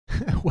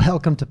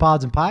Welcome to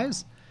Pods and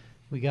Pies.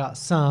 We got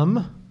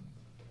some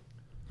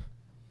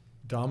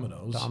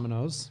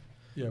Domino's.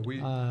 Yeah,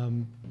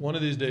 one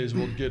of these days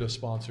we'll get a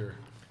sponsor.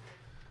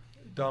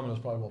 Domino's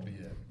probably won't be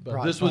it,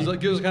 but this was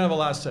kind of a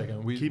last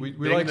second. We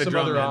like some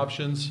other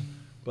options,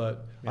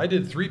 but I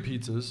did 3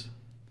 pizzas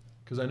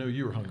because I knew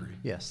you were hungry.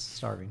 Yes,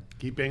 starving.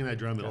 Keep banging that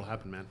drum; it'll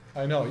happen, man.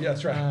 I know. Yeah,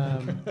 that's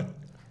right.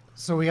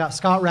 So we got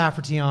Scott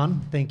Rafferty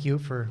on. Thank you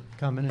for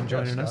coming and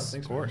joining us.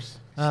 Of course.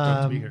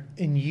 Stoked to be here.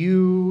 And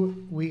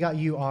we got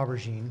you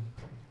aubergine.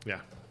 Yeah.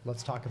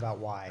 Let's talk about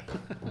why.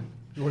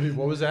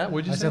 What was that?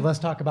 What did you say? I said let's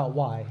talk about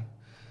why.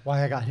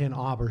 Why I got him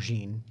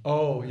aubergine.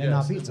 Oh, yeah.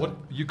 Not pizza. What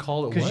you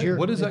call it? What?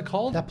 What is that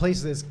called? That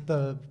place is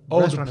the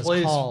restaurant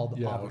is called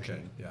yeah, aubergine.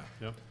 Okay. Yeah.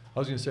 Yep. I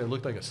was gonna say it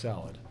looked like a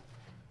salad.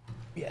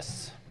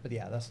 Yes, but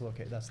yeah, that's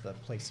okay. That's the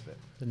place of it,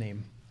 the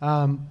name.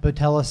 But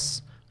tell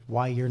us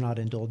why you're not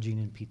indulging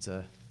in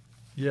pizza.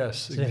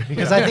 Yes, today.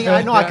 Because I think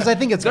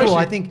it's cool.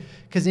 I think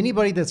because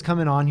anybody that's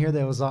coming on here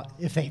that was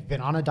if they've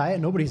been on a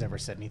diet, nobody's ever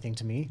said anything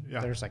to me. Yeah.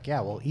 They're just like,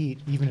 yeah, we'll eat,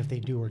 even if they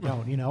do or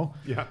don't, you know.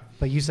 Yeah.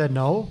 But you said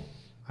no.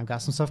 I've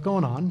got some stuff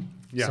going on.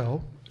 Yeah.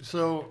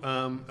 So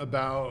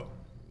about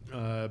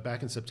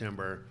back in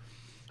September,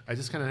 I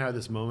just kind of had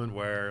this moment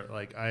where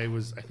I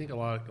think a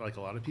lot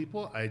of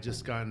people, I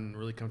just gotten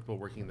really comfortable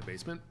working in the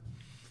basement.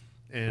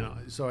 And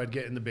so I'd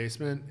get in the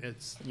basement.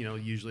 It's,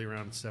 usually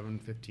around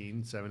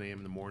 7:15, 7 a.m.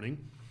 in the morning.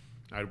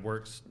 I'd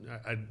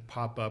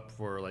pop up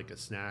for a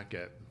snack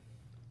at,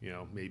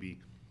 maybe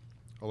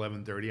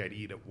 11:30. I'd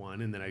eat at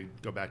 1, and then I'd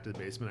go back to the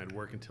basement. I'd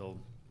work until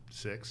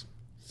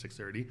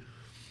 6:30.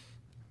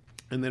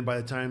 And then by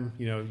the time,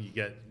 you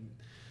get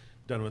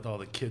done with all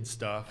the kids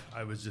stuff,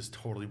 I was just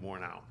totally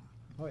worn out.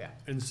 Oh, yeah.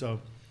 And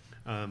so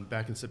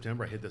back in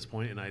September, I hit this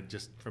point, and I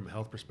just, from a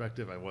health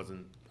perspective, I was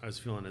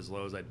feeling as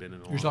low as I'd been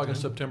in a long time. You're talking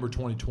September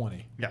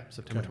 2020. Yeah,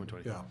 September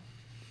 2020.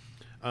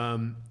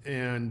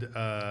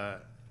 Yeah.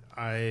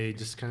 I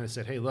just kind of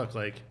said, hey, look,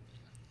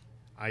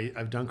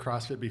 I've done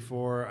CrossFit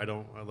before. I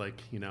don't I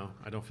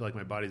don't feel like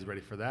my body's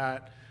ready for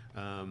that.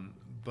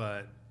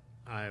 But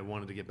I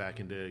wanted to get back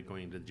into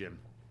going to the gym.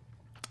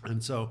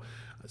 And so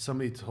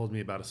somebody told me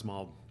about a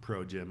small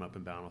pro gym up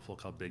in Bountiful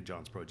called Big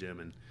John's Pro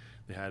Gym. And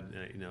they had,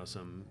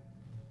 some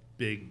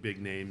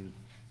big name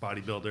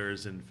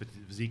bodybuilders and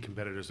physique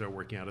competitors that are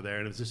working out of there.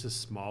 And it was just a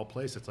small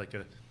place. It's like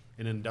an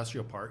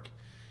industrial park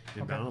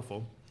in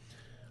Bountiful.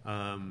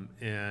 So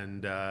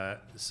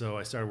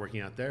I started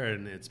working out there,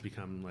 and it's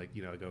become I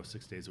go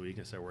 6 days a week.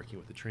 I started working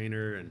with the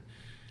trainer, and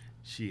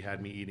she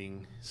had me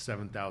eating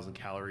 7,000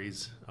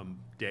 calories a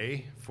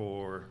day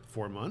for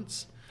 4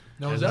 months.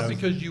 Now, is that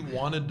because you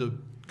wanted to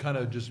kind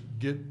of just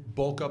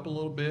bulk up a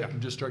little bit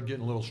and just start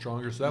getting a little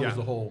stronger? So that was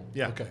the whole.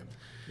 Yeah. Okay.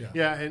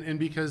 Yeah. And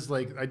because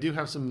I do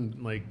have some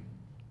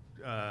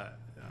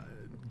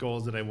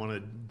goals that I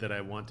want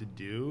to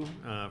do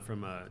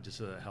from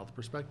just a health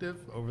perspective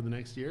over the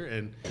next year.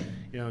 And,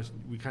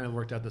 we kind of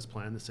worked out this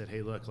plan that said,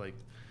 hey, look,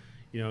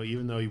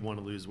 even though you want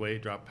to lose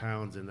weight, drop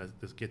pounds, and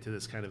get to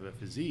this kind of a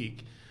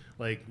physique,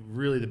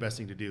 really the best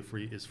thing to do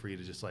is for you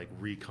to just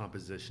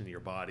recomposition your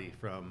body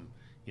from,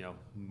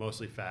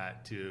 mostly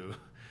fat to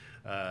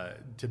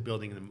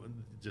building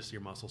just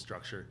your muscle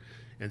structure.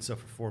 And so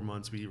for 4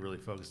 months, we really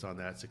focused on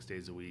that 6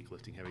 days a week,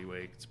 lifting heavy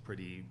weights,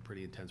 pretty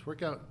intense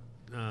workout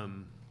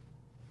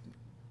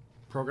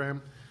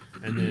program.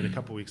 And then a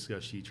couple weeks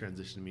ago, she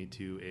transitioned me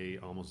to a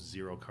almost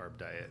 0 carb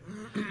diet,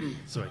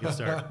 so I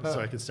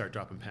could start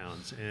dropping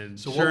pounds. And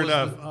so sure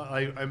enough,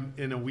 I'm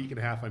in a week and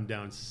a half, I'm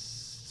down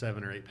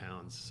 7 or 8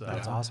 pounds. So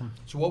that's awesome.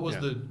 So what was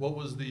the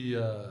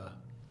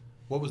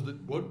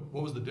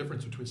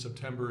difference between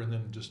September and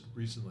then just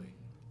recently?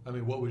 I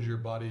mean, what was your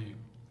body?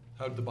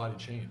 How did the body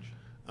change?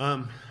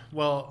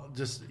 Well,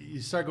 just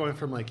you start going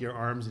from your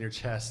arms and your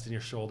chest and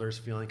your shoulders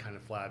feeling kind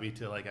of flabby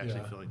to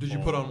actually feeling. Did full.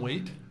 You put on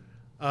weight?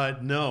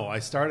 No, I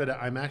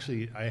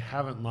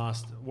haven't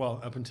lost,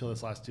 up until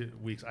this last 2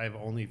 weeks,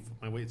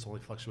 my weight's only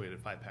fluctuated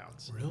 5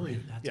 pounds. Really?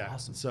 That's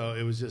awesome. So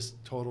it was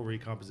just total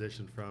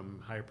recomposition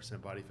from higher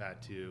percent body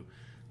fat to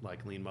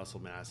lean muscle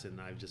mass, and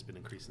I've just been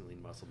increasing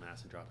lean muscle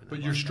mass and dropping.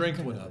 But your strength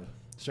went up.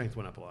 Strength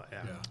went up a lot.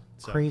 Yeah.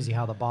 So, crazy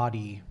how the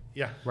body.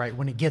 Yeah. Right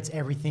when it gets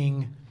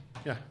everything.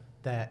 Yeah.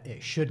 That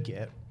it should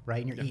get.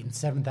 Right, and you're eating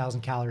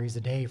 7,000 calories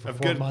a day for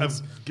 4 good,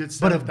 months.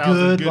 But of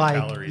good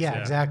calories. Yeah,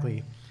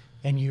 exactly.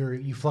 And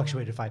you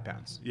fluctuated 5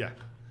 pounds. Yeah.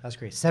 That's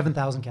great.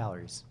 7,000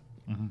 calories.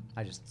 Mm-hmm.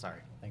 I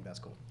think that's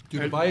cool.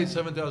 Dude, if I ate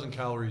 7,000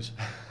 calories,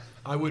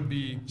 I would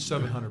be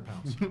 700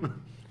 pounds.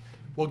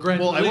 Well,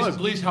 granted,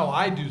 at least how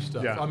I do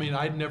stuff. Yeah. I mean,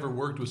 I'd never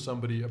worked with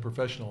a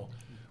professional,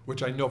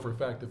 which I know for a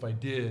fact if I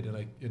did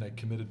and I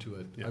committed to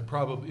it, you'd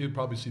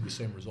probably see the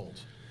same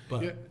results.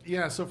 But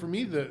yeah. So for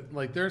me,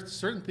 there are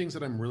certain things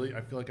that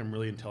I feel like I'm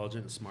really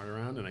intelligent and smart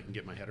around, and I can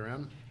get my head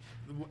around.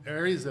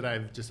 Areas that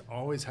I've just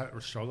always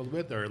struggled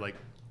with are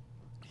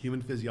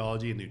human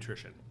physiology and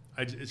nutrition.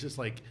 It's just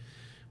when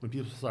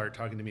people start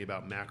talking to me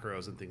about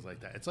macros and things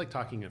like that, it's like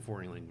talking a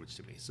foreign language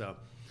to me. So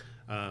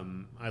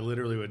I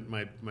literally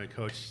my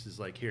coach is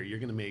here, you're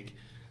going to make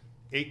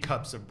 8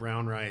 cups of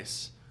brown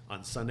rice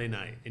on Sunday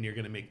night, and you're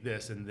going to make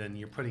this, and then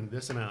you're putting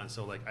this amount. And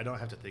so like, I don't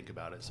have to think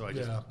about it. So I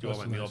just do all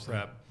my meal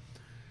prep.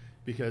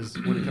 Because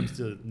when it comes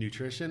to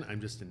nutrition,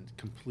 I'm just in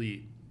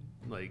complete,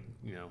 like,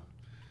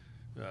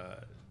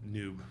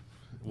 noob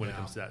when it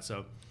comes to that.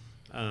 So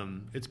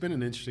it's been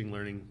an interesting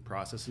learning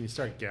process, and you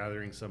start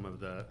gathering some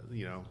of the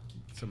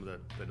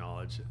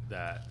knowledge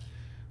that,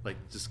 like,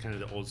 just kind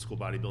of the old school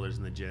bodybuilders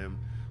in the gym.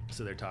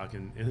 So they're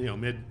talking, and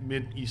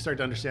you start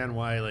to understand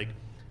why, like,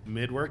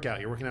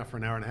 mid-workout, you're working out for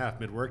an hour and a half.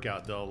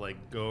 Mid-workout, they'll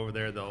like go over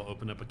there, they'll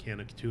open up a can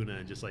of tuna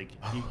and just like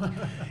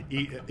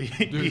eat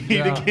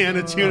a can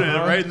of tuna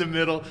right in the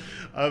middle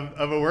of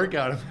a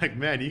workout. I'm like,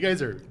 man, you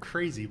guys are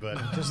crazy, but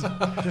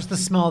just the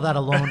smell of that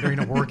alone during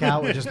a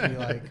workout would just be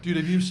like, dude,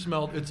 have you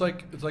smelled? It's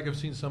like I've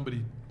seen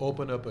somebody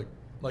open up a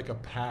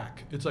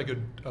pack. It's like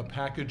a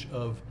package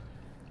of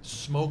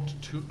smoked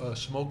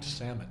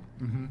salmon.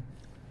 Mm-hmm.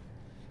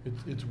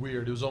 It's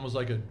weird. It was almost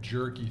like a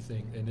jerky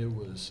thing, and it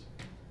was.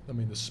 I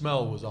mean, the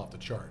smell was off the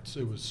charts.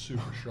 It was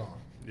super strong.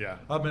 Yeah.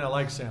 I mean, I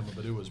like salmon,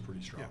 but it was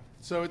pretty strong. Yeah.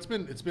 So it's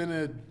been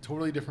a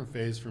totally different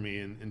phase for me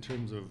in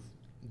terms of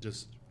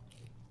just,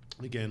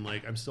 again,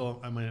 like I'm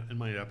in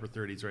my upper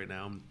 30s right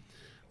now.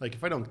 Like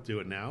if I don't do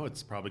it now,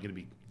 it's probably going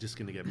to be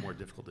get more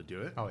difficult to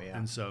do it. Oh yeah.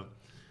 And so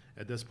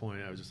at this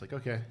point, I was just like,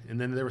 okay. And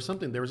then there was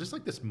just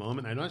like this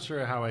moment. I'm not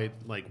sure how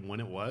when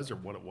it was or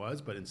what it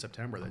was, but in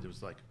September, that it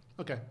was like,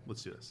 okay,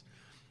 let's do this.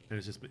 And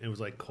it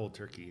was like cold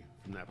turkey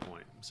from that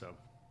point. So.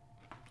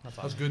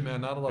 That's good,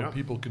 man. Not a lot of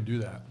people can do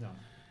that. No.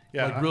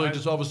 Yeah, like really,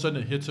 just all of a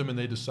sudden it hits them and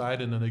they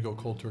decide, and then they go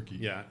cold turkey.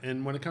 Yeah,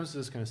 and when it comes to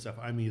this kind of stuff,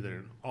 I'm either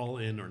an all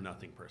in or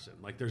nothing person.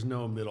 Like, there's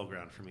no middle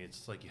ground for me.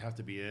 It's like you have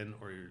to be in,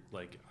 or you're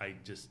like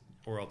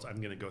or else I'm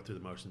going to go through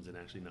the motions and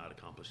actually not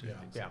accomplish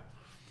anything. Yeah.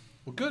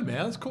 Well, good,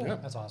 man. That's cool. Yeah.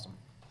 That's awesome.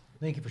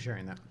 Thank you for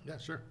sharing that. Yeah,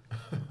 sure.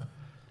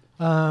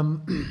 So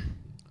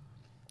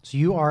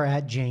you are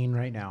at Jane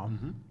right now.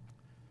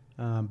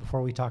 Mm-hmm.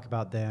 Before we talk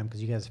about them,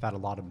 because you guys have had a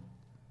lot of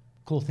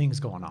cool things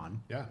going on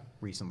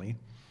recently.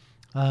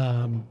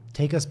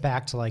 Take us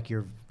back to like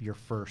your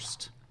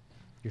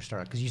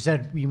startup, because you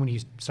said when you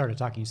started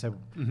talking, you said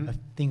a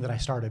thing that I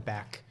started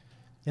back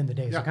in the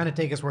day. So kind of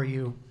take us where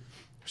you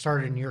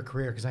started in your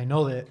career, because I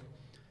know that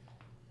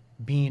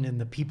being in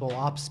the people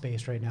ops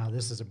space right now,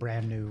 this is a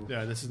brand new.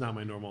 Yeah, this is not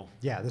my normal.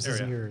 Yeah, this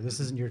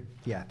isn't your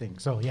thing.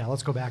 So yeah,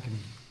 let's go back and.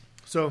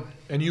 So,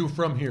 and you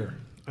from here?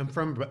 I'm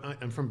from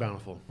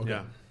Bountiful. Okay.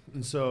 Yeah,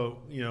 and so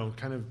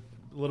kind of.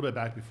 A little bit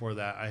back before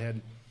that, I had,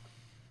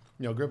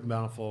 grew up in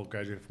Bountiful,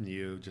 graduated from the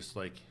U, just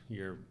like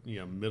your,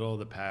 middle of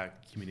the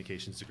pack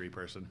communications degree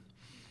person,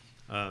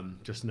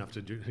 just enough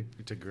to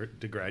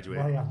graduate.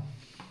 Oh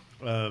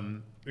yeah.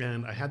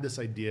 And I had this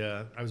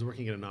idea. I was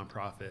working at a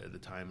nonprofit at the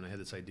time, and I had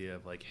this idea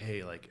of like,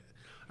 hey, like,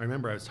 I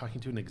remember I was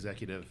talking to an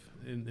executive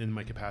in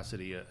my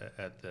capacity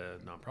at the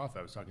nonprofit.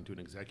 I was talking to an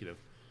executive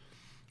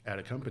at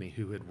a company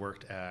who had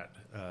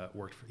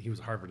he was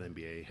a Harvard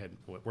MBA, had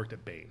worked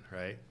at Bain,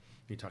 right?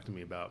 He talked to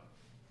me about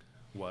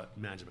what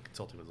management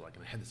consulting was like,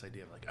 and I had this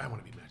idea of like, I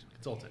want to be a management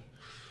consultant.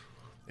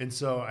 And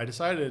so I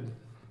decided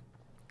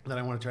that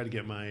I want to try to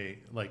get my,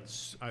 like,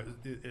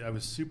 I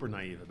was super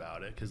naive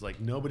about it, because like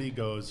nobody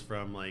goes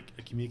from like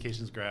a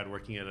communications grad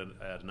working at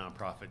a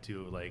nonprofit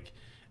to like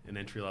an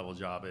entry-level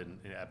job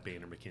at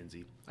Bain or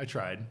McKinsey. I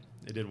tried,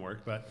 it didn't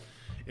work, but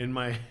in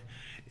my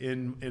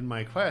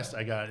quest,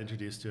 I got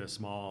introduced to a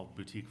small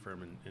boutique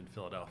firm in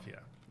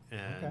Philadelphia,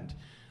 and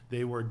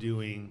they were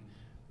doing.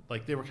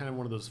 Like, they were kind of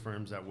one of those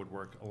firms that would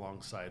work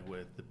alongside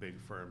with the big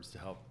firms to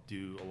help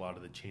do a lot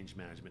of the change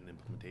management and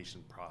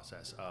implementation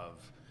process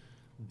of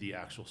the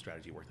actual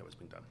strategy work that was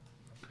being done.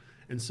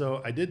 And so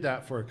I did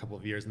that for a couple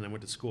of years, and then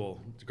went to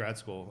grad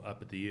school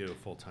up at the U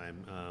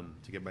full-time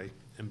to get my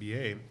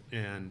MBA.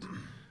 And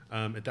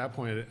at that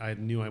point, I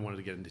knew I wanted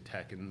to get into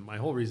tech. And my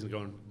whole reason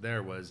going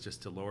there was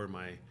just to lower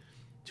my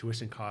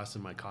tuition costs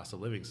and my cost of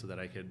living so that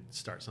I could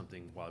start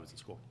something while I was in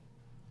school.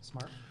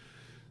 Smart.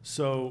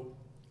 So...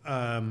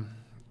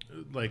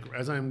 like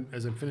as I'm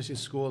finishing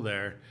school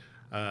there,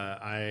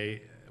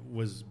 I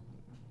was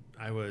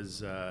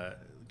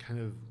kind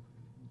of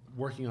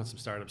working on some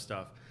startup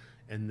stuff,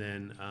 and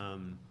then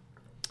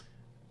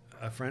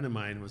a friend of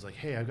mine was like,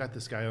 "Hey, I've got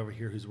this guy over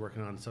here who's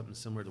working on something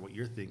similar to what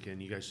you're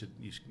thinking. You guys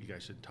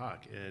should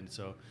talk." And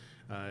so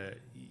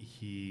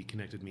he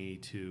connected me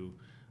to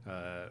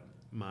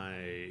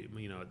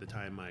at the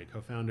time my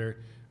co-founder,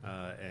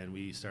 and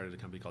we started a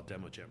company called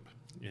DemoChimp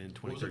in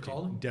 2013. What was it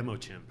called?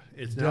 DemoChimp.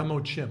 It's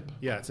DemoChimp.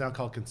 Yeah, it's now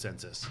called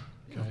Consensus.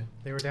 Okay.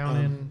 They were down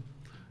in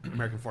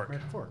American Fork.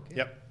 American Fork. Yeah.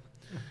 Yep.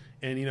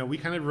 And we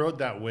kind of rode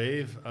that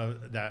wave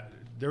of that.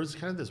 There was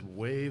kind of this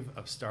wave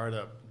of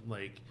startup,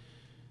 like,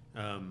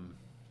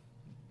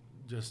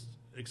 just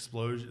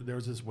explosion. There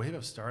was this wave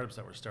of startups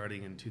that were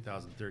starting in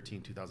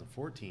 2013,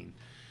 2014.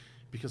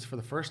 Because for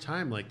the first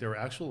time, like, there were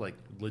actual, like,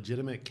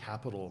 legitimate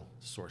capital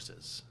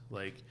sources.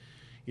 Like,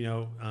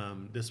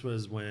 this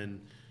was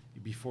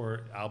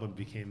before Album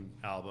became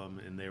Album,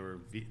 and they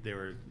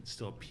were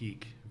still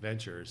peak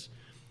ventures.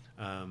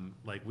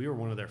 Like, we were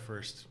one of their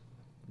first,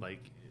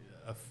 like,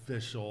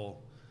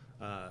 official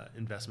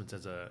investments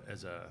as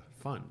a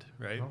fund,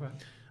 right? Okay.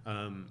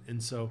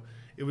 And so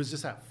it was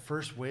just that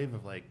first wave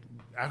of like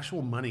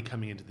actual money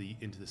coming into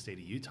the state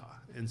of Utah,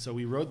 and so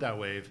we rode that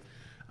wave,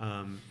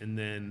 and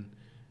then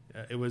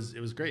it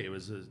was great. It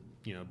was a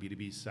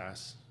B2B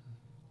SaaS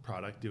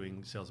product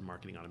doing sales and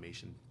marketing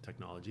automation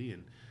technology,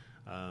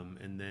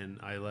 and then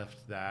I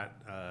left that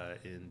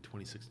in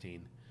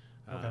 2016,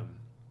 Okay.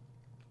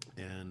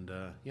 and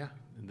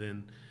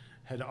then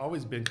had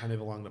always been kind of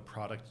along the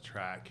product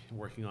track,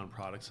 working on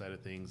product side of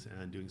things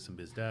and doing some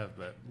biz dev,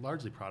 but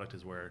largely product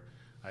is where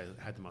I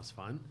had the most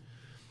fun.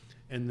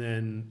 And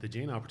then the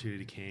Jane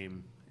opportunity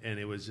came, and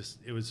it was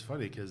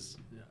funny because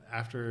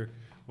after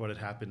what had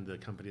happened, the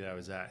company that I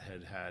was at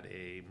had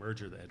a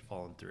merger that had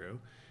fallen through,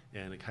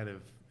 and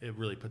it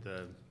really put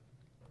the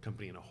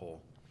company in a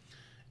hole.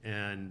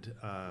 And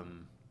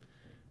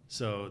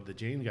so the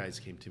Jane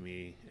guys came to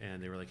me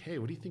and they were like, "Hey,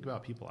 what do you think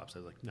about people ops?" I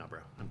was like, "No, bro,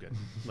 I'm good.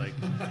 Like,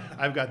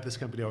 I've got this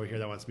company over here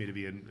that wants me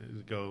to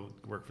go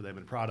work for them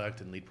in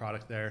product and lead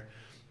product there.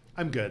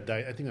 I'm good.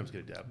 I think I'm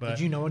good at that." But did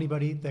you know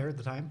anybody there at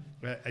the time?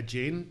 At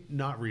Jane,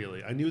 not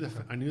really. I knew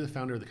the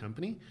founder of the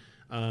company,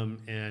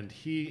 and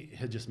he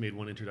had just made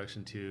one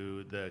introduction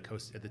to the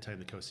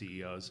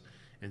co-CEOs,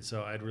 and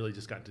so I'd really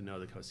just gotten to know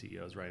the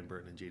co-CEOs, Ryan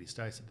Burton and JD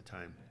Stice at the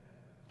time,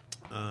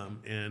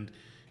 and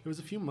it was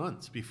a few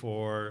months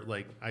before,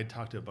 like, I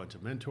talked to a bunch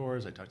of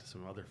mentors, I talked to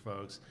some other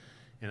folks,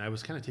 and I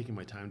was kind of taking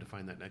my time to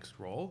find that next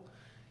role.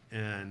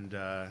 And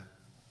I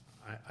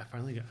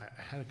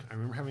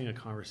remember having a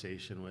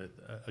conversation with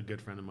a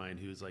good friend of mine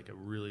who's like a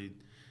really,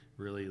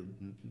 really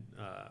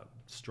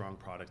strong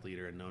product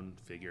leader and known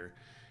figure.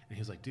 And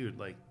he was like, "Dude,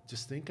 like,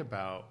 just think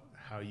about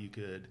how you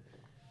could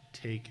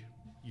take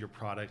your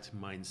product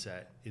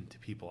mindset into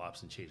people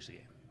ops and change the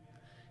game."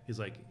 He's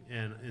like,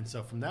 and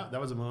so from that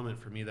was a moment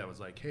for me that was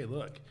like, hey,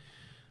 look,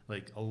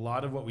 like a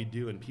lot of what we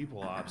do in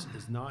people ops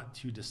is not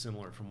too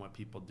dissimilar from what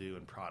people do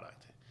in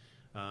product.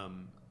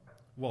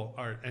 Well,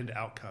 our end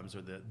outcomes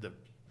are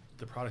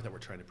the product that we're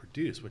trying to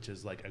produce, which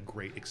is like a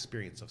great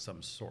experience of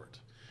some sort.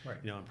 Right.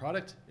 In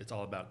product, it's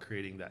all about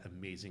creating that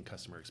amazing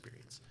customer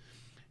experience.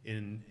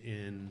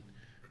 In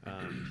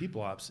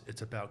people ops,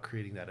 it's about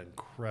creating that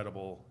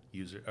incredible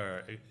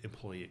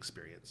employee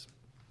experience.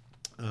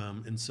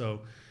 And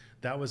so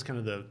that was kind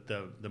of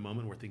the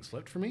moment where things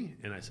flipped for me.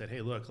 And I said,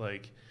 hey, look,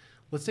 like,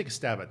 let's take a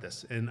stab at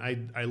this. And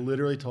I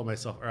literally told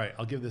myself, all right,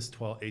 I'll give this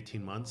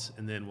 18 months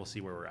and then we'll see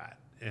where we're at.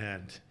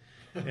 And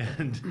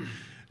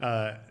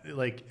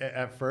like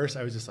at first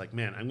I was just like,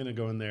 man, I'm going to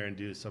go in there and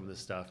do some of this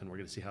stuff and we're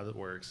going to see how that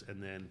works.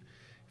 And then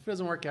if it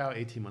doesn't work out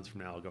 18 months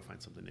from now, I'll go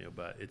find something new.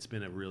 But it's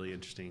been a really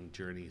interesting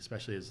journey,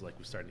 especially as like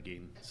we're starting to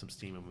gain some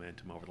steam and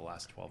momentum over the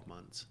last 12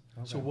 months.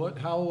 Okay.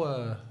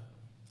 So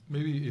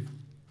maybe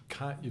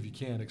if you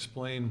can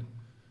explain,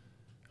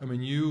 I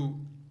mean,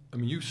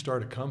 you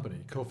start a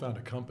company, co-found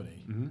a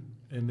company, mm-hmm.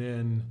 and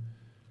then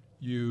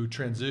you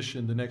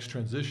transition. The next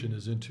transition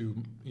is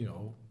into,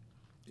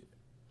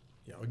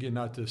 again,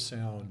 not to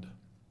sound,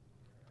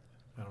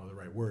 I don't know the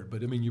right word,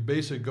 but I mean, you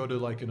basically go to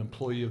like an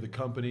employee of the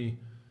company,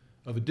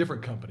 of a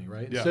different company,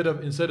 right? Yeah.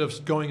 Instead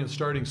of going and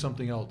starting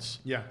something else.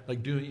 Yeah.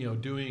 Like doing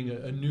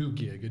a new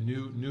gig, a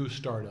new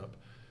startup.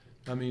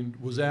 I mean,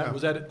 was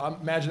that? I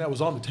imagine that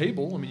was on the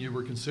table. I mean, you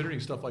were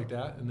considering stuff like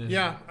that, and then.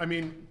 Yeah, I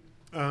mean,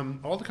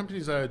 all the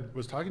companies I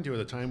was talking to at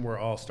the time were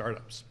all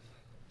startups.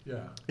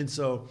 Yeah. And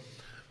so,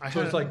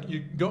 it's like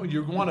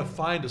you want to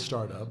find a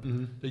startup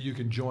mm-hmm. that you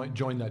can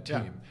join that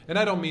team. Yeah. And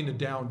I don't mean to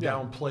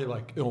downplay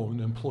like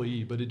an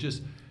employee, but it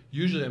just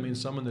usually I mean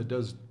someone that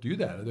does do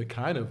that. They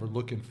kind of are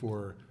looking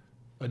for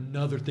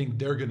another thing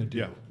they're going to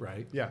do,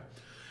 right? Yeah.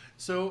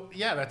 So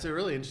that's a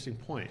really interesting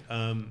point.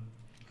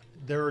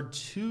 There are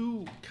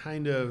two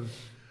kind of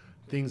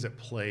things at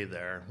play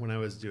there when I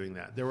was doing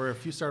that. There were a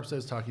few startups I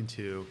was talking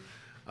to,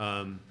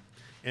 and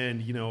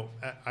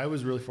I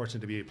was really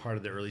fortunate to be a part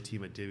of the early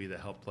team at Divvy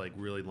that helped like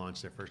really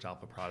launch their first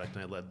alpha product,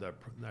 and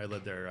I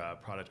led their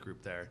product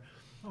group there.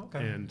 Okay.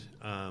 And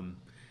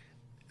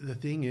the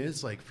thing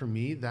is, like for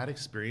me, that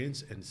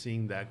experience and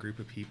seeing that group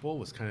of people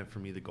was kind of for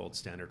me the gold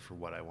standard for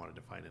what I wanted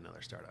to find in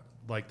another startup.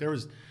 Like there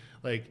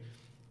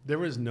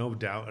was no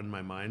doubt in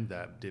my mind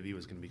that Divvy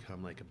was going to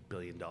become like $1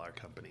 billion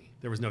company.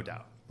 There was no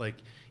doubt. Like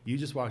you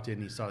just walked in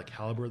and you saw the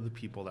caliber of the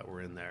people that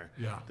were in there,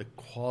 the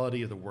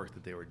quality of the work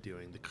that they were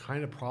doing, the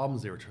kind of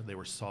problems they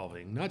were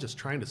solving, not just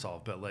trying to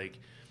solve, but like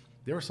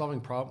we were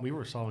solving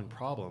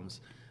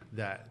problems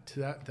that to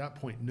that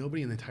point,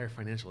 nobody in the entire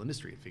financial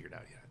industry had figured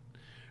out yet.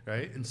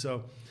 Right. And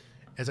so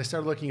as I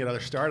started looking at other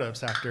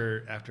startups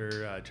after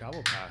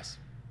Travel Pass,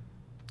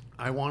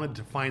 I wanted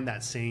to find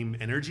that same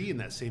energy and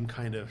that same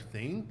kind of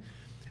thing.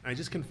 I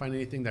just couldn't find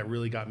anything that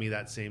really got me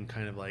that same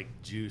kind of like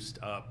juiced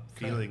up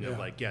feeling of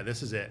like,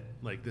 this is it.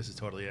 Like, this is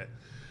totally it.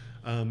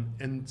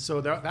 And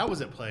so that was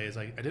at play. Is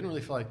like, I didn't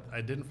really feel like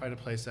I didn't find a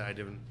place that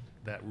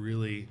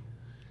really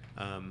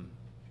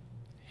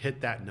hit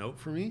that note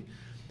for me.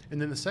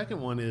 And then the second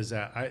one is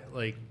that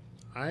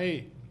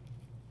I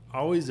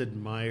always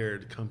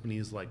admired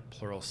companies like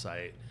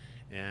Pluralsight,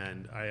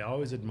 and I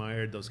always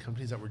admired those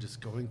companies that were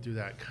just going through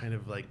that kind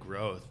of like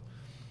growth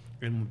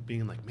and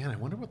being like, man, I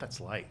wonder what that's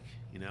like,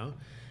 you know?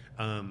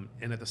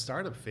 And at the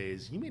startup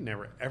phase, you may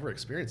never ever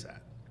experience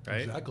that,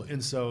 right? Exactly.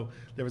 And so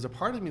there was a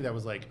part of me that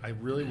was like, I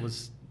really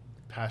was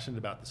passionate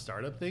about the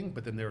startup thing,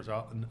 but then there was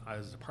a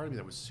part of me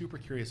that was super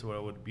curious what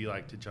it would be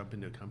like to jump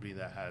into a company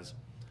that has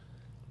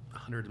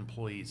 100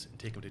 employees and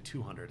take them to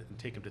 200 and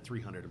take them to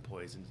 300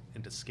 employees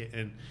and to scale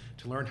and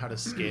to learn how to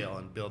scale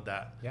and build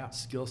that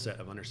skill set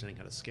of understanding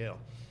how to scale.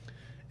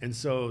 And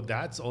so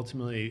that's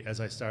ultimately, as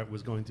I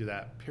was going through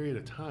that period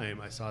of time,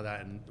 I saw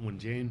that, and when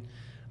Jane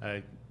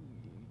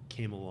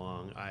came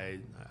along, I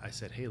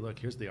said, hey, look,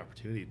 here's the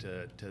opportunity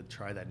to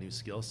try that new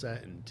skill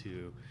set and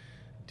to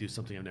do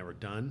something I've never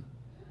done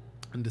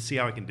and to see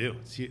how I can do.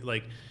 See,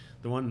 like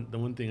the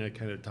one thing I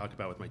kind of talk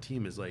about with my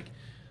team is like,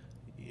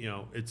 you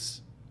know,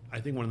 I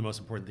think one of the most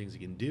important things you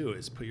can do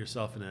is put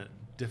yourself in a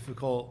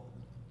difficult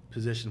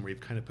position where you've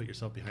kind of put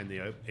yourself behind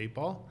the 8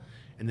 ball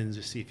and then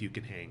just see if you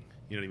can hang.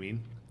 You know what I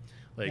mean?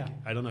 Like,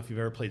 I don't know if you've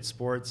ever played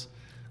sports,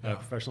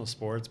 professional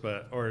sports,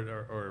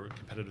 or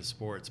competitive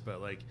sports, but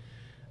like,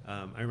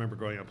 I remember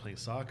growing up playing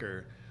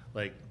soccer.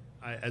 Like,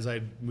 as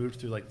I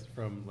moved through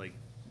from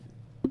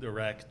the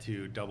rec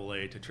to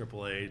AA to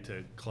AAA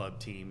to club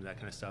team, that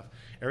kind of stuff.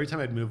 Every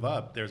time I'd move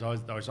up, there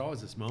was always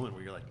this moment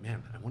where you're like,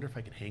 man, I wonder if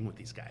I can hang with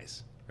these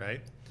guys,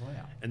 right? Oh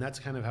yeah. And that's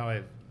kind of how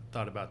I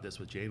thought about this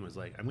with Jane. Was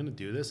like, I'm going to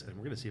do this, and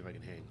we're going to see if I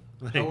can hang.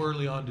 Like, how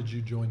early on did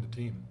you join the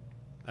team?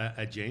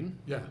 At Jane?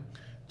 Yeah.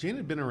 Jane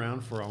had been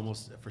around for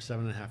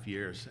 7.5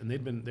 years, and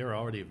they were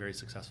already a very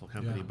successful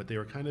company, but they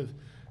were kind of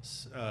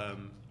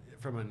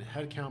from a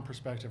headcount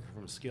perspective,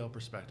 from a scale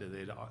perspective,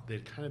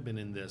 they'd kind of been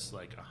in this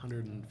like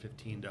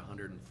 115 to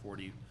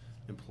 140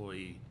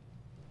 employee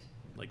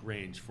like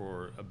range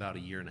for about a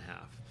year and a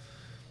half.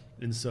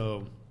 And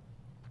so,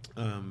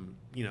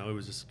 you know, it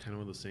was just kind of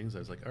one of those things. I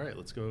was like, all right,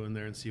 let's go in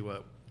there and see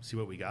what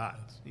we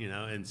got, you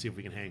know, and see if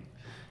we can hang.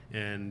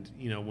 And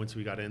you know, once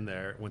I got in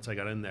there,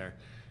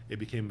 it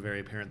became very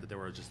apparent that there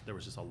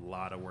was just a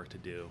lot of work to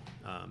do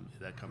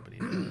in that company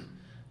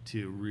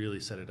to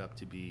really set it up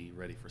to be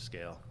ready for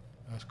scale.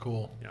 That's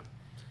cool. Yeah.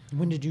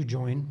 When did you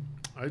join?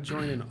 I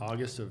joined in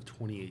August of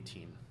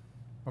 2018.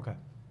 Okay.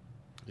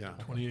 Yeah.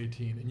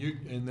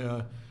 2018,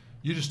 and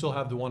you just still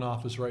have the one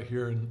office right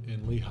here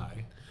in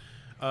Lehigh.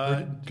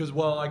 Because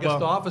I guess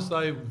the office that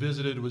I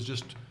visited was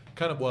just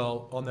kind of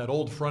on that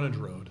old frontage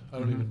road. I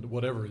don't even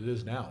whatever it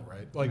is now,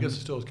 right? Well, I guess it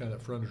still is kind of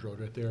that frontage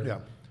road right there. Yeah.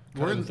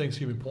 We're in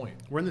Thanksgiving Point.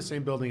 We're in the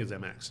same building as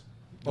MX.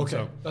 Okay,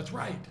 so, that's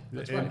right.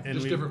 And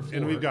just different floor.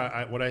 And we've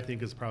got what I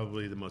think is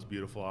probably the most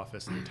beautiful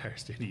office in the entire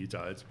state of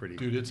Utah. It's pretty.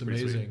 Dude, it's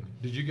pretty amazing.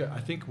 Sweet. Did you get? I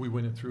think we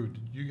went in through.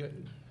 Did you get?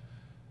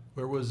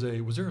 Was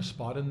there a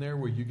spot in there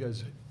where you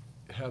guys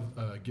have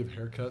give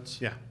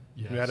haircuts? Yeah.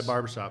 Yes. We had a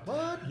barbershop.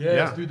 What?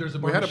 Yes, yeah. Dude, there's a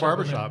barbershop. We had a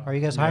barbershop. Are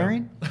you guys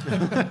hiring?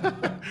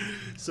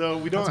 So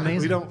we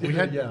don't. We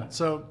had. Yeah.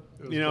 So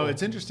you know, cool.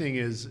 It's interesting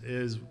is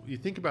you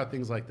think about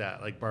things like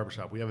that, like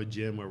barbershop. We have a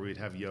gym where we'd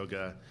have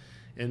yoga.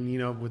 And, you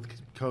know, with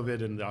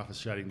COVID and the office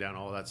shutting down,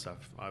 all that stuff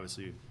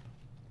obviously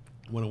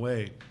went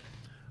away.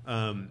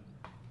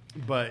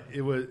 But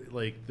it was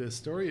like the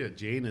story of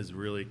Jane is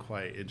really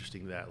quite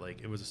interesting, that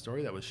like it was a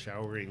story that was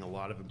showering a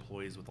lot of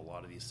employees with a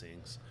lot of these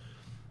things.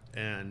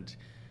 And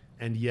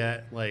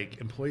yet like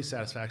employee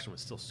satisfaction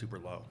was still super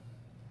low,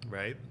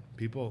 right?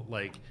 People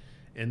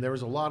and there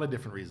was a lot of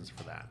different reasons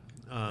for that.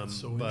 That's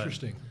so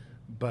interesting.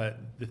 But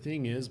the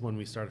thing is, when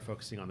we started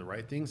focusing on the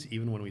right things,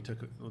 even when we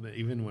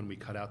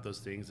cut out those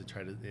things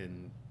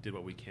and did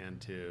what we can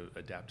to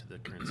adapt to the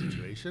current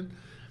situation,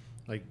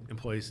 like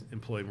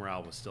employee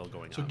morale was still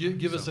going up. So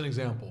give us an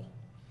example,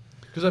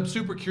 because I'm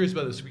super curious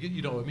about this.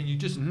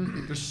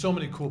 There's so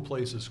many cool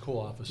places, cool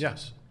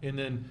offices, and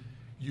then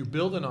you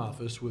build an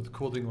office with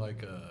cool thing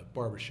like a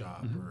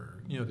barbershop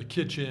or the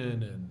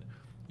kitchen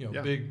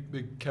and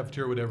big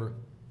cafeteria, whatever.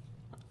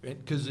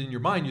 Because in your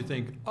mind you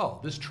think, oh,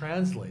 this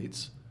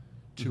translates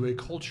to a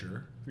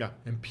culture,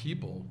 and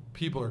people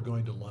are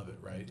going to love it,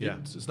 right? Yeah.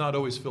 It's not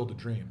always filled with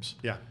dreams.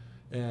 Yeah.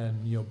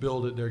 And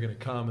build it, they're going to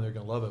come and they're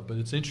going to love it. But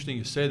it's interesting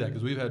you say that,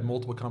 because we've had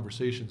multiple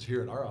conversations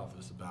here at our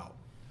office about,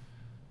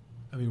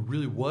 I mean,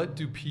 really, what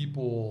do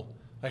people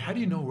like? How do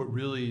you know what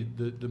really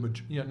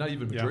not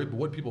even majority, but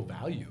what people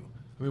value?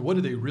 I mean, what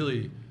do they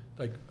really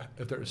like?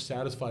 If they're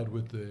satisfied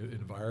with the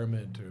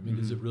environment, or I mean,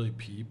 is it really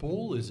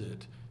people? Is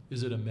it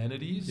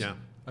amenities? Yeah.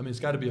 I mean, it's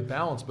got to be a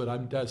balance.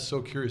 But that's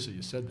so curious that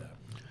you said that.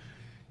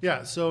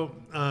 Yeah. So,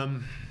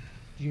 do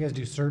you guys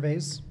do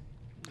surveys?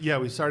 Yeah,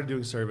 we started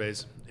doing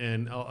surveys,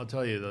 and I'll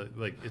tell you,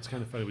 it's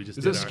kind of funny. We just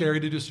is it scary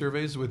to do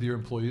surveys with your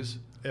employees?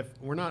 If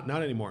we're not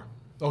anymore.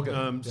 Okay.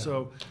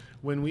 So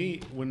when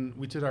we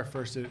did our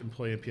first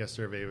employee NPS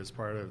survey, it was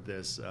part of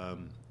this.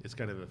 It's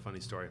kind of a funny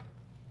story.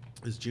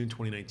 It was June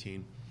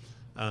 2019.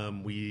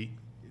 We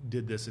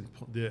did this in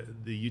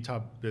the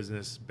Utah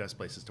Business Best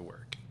Places to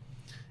Work,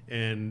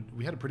 and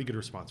we had a pretty good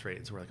response rate.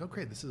 And so we're like, oh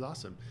great, this is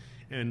awesome.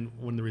 And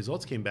when the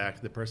results came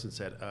back, the person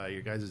said,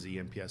 your guys'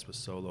 eNPS was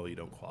so low you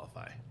don't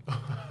qualify.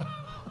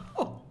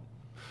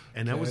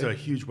 And that was a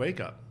huge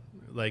wake up.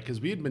 Because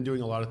we had been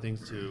doing a lot of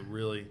things to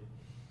really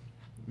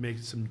make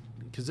some,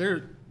 because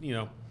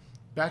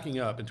backing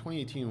up in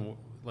 2018,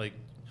 like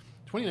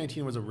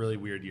 2019 was a really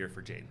weird year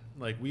for Jane.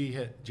 Like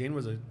Jane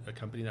was a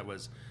company that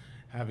was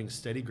having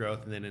steady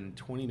growth, and then in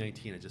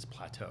 2019 it just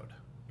plateaued,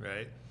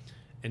 right?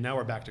 And now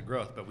we're back to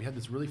growth, but we had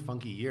this really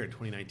funky year in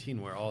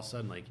 2019 where all of a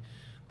sudden, like,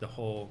 the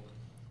whole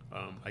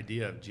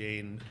idea of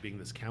Jane being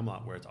this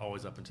Camelot where it's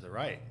always up and to the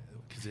right,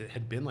 because it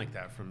had been like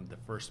that from the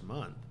first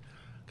month,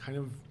 kind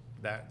of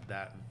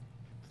that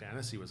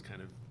fantasy was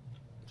kind of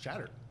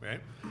shattered, right?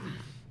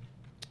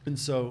 And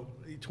so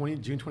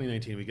June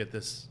 2019, we get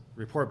this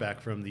report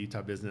back from the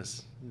Utah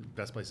Business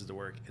Best Places to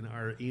Work, and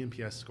our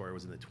eNPS score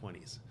was in the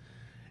 20s,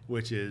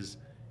 which is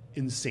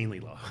insanely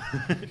low.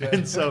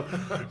 and so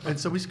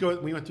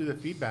we went through the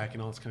feedback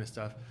and all this kind of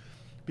stuff,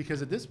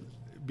 because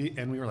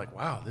and we were like,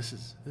 wow, this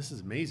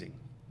is amazing,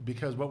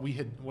 because what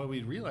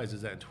we realized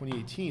is that in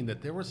 2018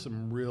 that there were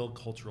some real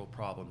cultural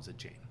problems at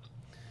Jane,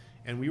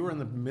 and we were in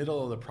the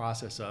middle of the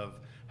process of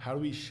how do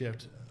we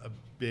shift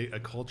a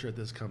culture at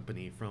this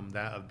company from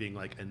that of being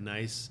like a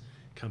nice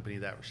company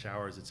that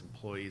showers its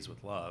employees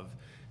with love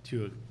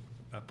to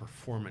a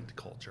performant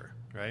culture,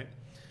 right?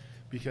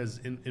 Because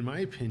in my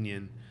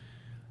opinion,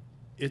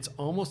 it's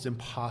almost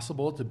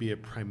impossible to be a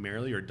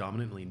primarily or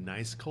dominantly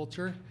nice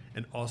culture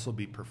and also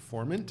be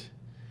performant.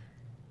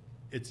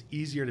 It's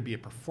easier to be a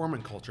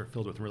performant culture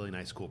filled with really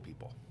nice, cool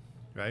people,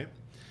 right?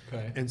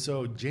 Okay. And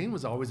so Jane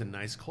was always a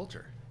nice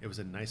culture. It was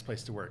a nice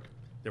place to work.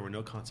 There were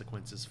no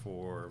consequences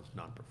for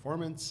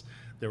non-performance.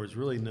 There was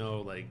really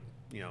no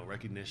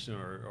recognition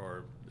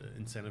or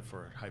incentive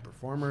for high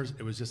performers.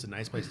 It was just a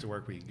nice place to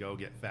work where you could go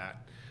get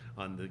fat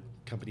on the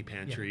company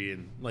pantry,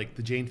 and like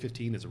the Jane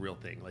 15 is a real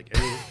thing. Like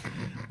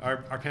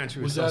our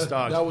pantry was so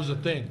stocked. That was a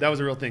thing. That was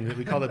a real thing.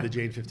 We called it the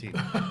Jane 15.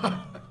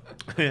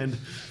 and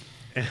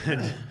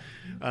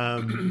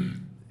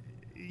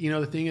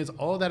the thing is,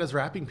 all of that is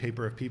wrapping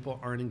paper if people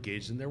aren't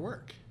engaged in their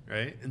work,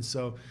 right? And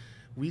so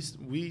we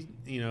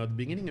the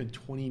beginning of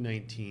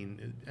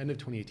 2019, end of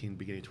 2018,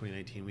 beginning of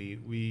 2019,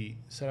 we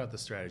set out the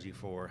strategy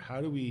for how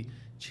do we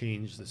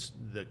change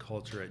the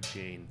culture at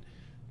Jane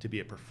to be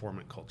a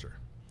performant culture.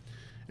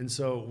 And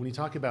so when you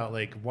talk about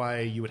like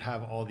why you would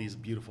have all these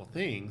beautiful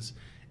things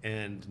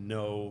and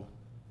no,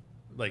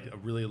 like, a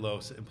really low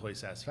employee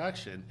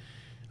satisfaction,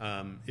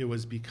 it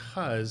was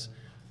because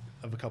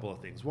of a couple of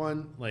things.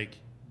 One, like,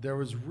 there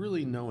was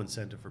really no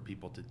incentive for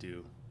people to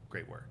do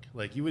great work.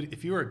 Like,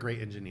 if you were a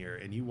great engineer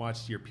and you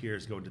watched your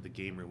peers go into the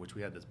game room, which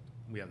we have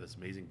this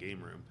amazing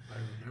game room,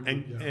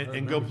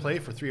 and go play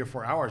for 3 or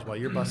 4 hours while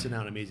you're busting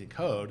out amazing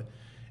code,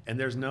 and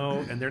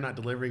they're not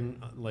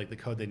delivering like the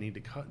code they need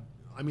to cut.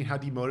 I mean, how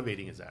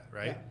demotivating is that,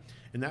 right? Yeah.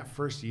 In that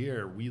first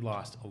year, we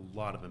lost a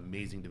lot of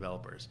amazing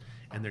developers,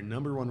 and their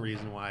number one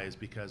reason why is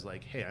because,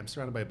 like, hey, I'm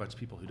surrounded by a bunch of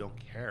people who don't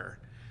care,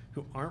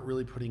 who aren't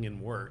really putting in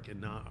work,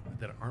 and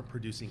that aren't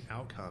producing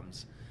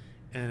outcomes,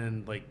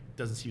 and like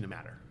doesn't seem to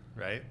matter,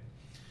 right?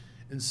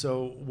 And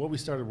so what we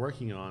started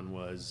working on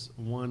was,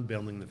 one,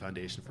 building the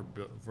foundation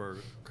for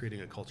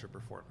creating a culture of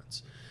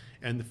performance.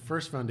 And the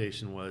first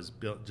foundation was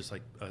built just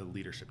like a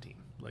leadership team.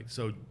 Like,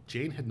 so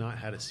Jane had not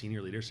had a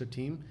senior leadership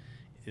team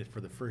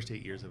for the first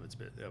 8 years of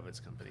its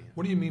company.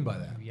 What do you mean by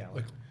that? Yeah,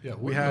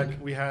 we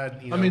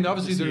had. I mean,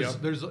 obviously,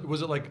 there's.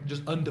 Was it like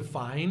just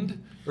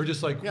undefined, or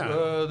just like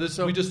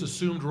we just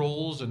assumed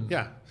roles and?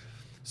 Yeah.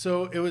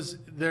 So it was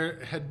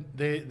there had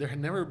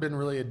never been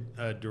really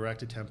a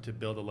direct attempt to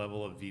build a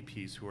level of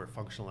VPs who were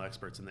functional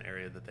experts in the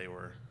area that they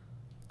were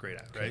great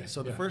at, right? Okay.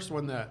 So the first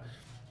one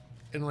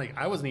and like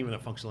I wasn't even a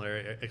functional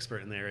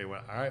expert in the area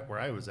where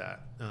I was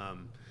at,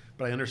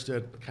 but I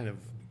understood kind of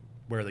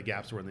where the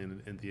gaps were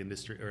in the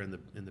industry or in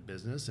the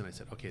business, and I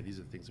said, okay, these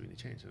are the things that we need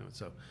to change. And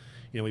so,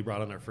 we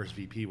brought on our first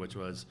VP, which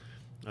was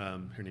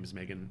her name is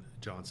Megan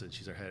Johnson.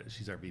 She's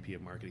our VP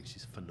of marketing.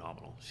 She's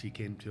phenomenal. She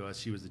came to us.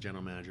 She was the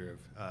general manager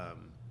of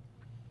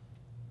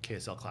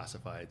KSL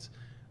Classifieds.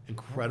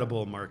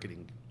 Incredible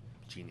marketing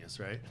genius,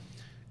 right?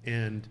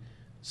 And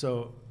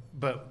so,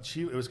 but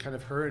it was kind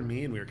of her and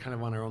me, and we were kind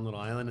of on our own little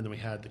island. And then we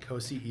had the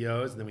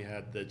co-CEOs, and then we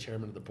had the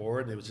chairman of the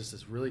board, and it was just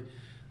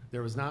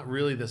there was not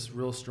really this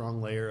real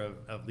strong layer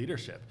of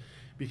leadership,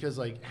 because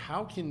like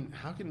how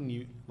can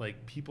you,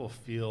 like, people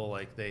feel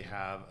like they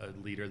have a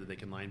leader that they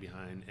can line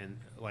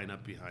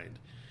up behind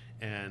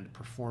and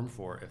perform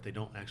for if they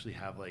don't actually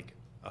have like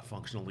a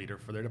functional leader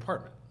for their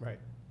department,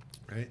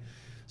 right?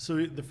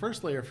 So the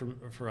first layer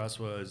for us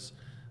was,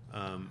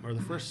 or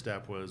the first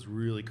step was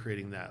really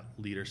creating that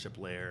leadership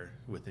layer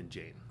within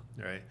Jane,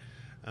 right?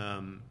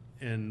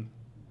 And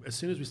as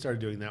soon as we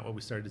started doing that, what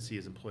we started to see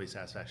is employee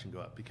satisfaction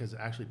go up, because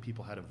actually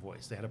people had a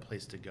voice. They had a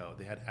place to go.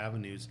 They had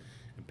avenues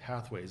and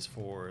pathways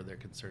for their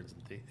concerns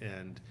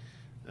and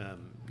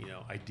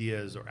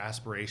ideas or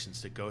aspirations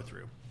to go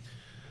through.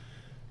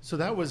 So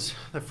that was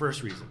the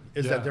first reason,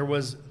 is that there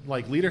was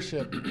like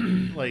leadership,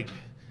 like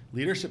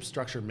leadership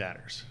structure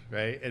matters,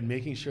 right? And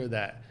making sure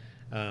that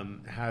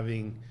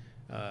having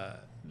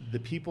the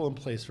people in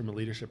place from a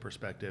leadership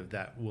perspective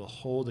that will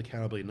hold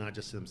accountability not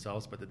just to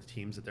themselves, but to the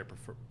teams that they're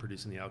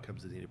producing the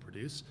outcomes that they need to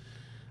produce,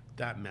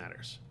 that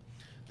matters.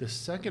 The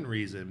second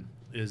reason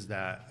is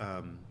that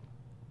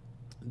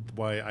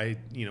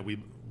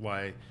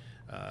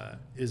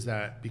is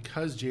that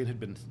because Jane had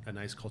been a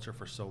nice culture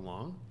for so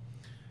long,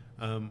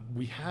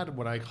 we had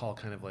what I call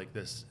kind of like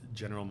this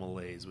general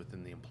malaise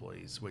within the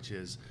employees, which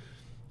is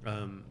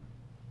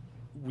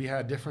we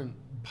had different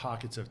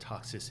pockets of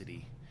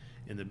toxicity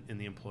in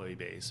the employee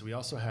base. We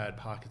also had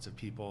pockets of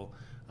people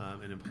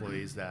and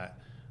employees that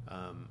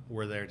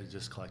were there to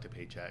just collect a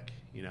paycheck,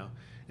 you know.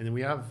 And then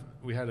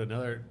we had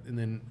another, and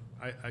then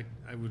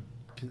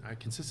I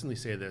consistently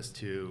say this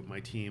to my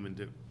team and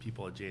to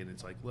people at Jane.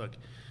 It's like, look,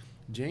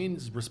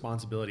 Jane's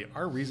responsibility,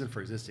 our reason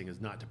for existing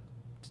is not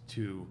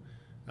to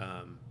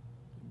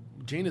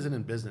Jane isn't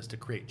in business to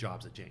create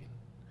jobs at Jane.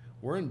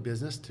 We're in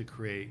business to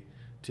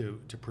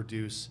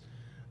produce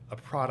a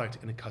product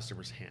in a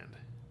customer's hand.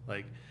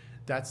 Like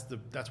that's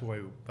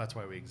why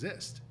we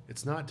exist.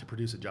 It's not to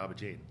produce a job at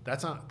Jane.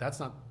 That's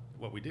not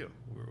what we do.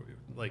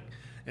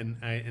 And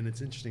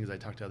it's interesting as I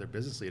talk to other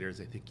business leaders,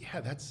 they think,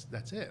 yeah, that's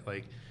it.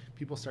 Like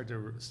people start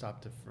to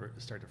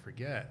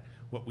forget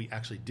what we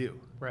actually do.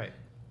 Right.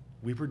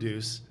 We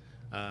produce,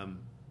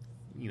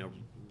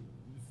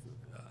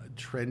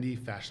 trendy,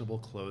 fashionable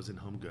clothes and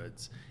home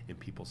goods at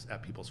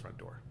people's front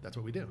door. That's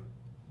what we do.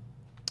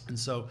 And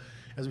so,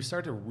 as we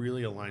start to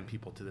really align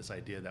people to this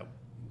idea that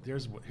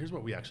here's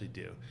what we actually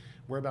do,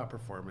 we're about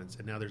performance,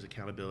 and now there's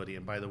accountability.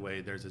 And by the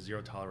way, there's a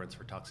zero tolerance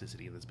for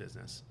toxicity in this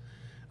business.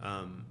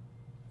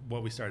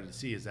 What we started to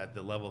see is that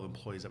the level of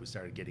employees that we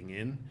started getting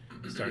in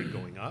started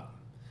going up,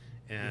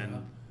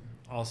 and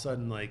all of a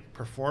sudden, like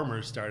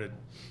performers started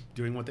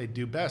doing what they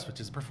do best, which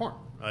is perform.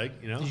 Like,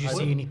 you know. Did you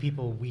see any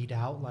people weed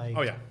out? Like,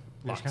 oh yeah,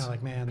 it's kind of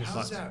like, man, this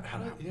how's is that?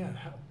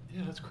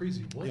 That's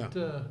crazy. What?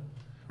 Yeah.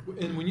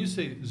 And when you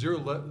say zero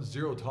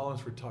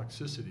tolerance for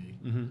toxicity,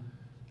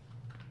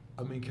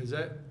 I mean, because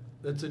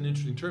that's an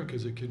interesting term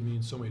because it could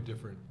mean so many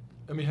different.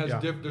 I mean,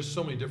 there's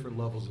so many different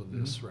levels of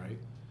this, right?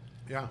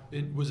 Yeah.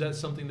 Was that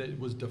something that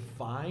was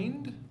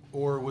defined,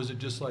 or was it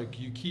just like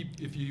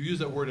if you use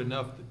that word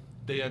enough,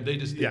 they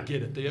get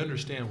it, they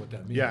understand what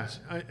that means? Yeah,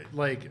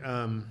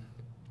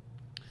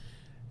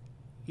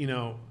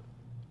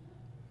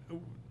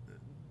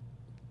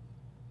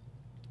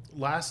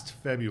 last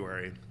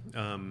February,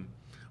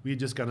 we had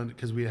just gotten,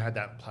 because we had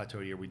that plateau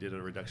year, we did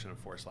a reduction in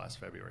force last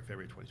February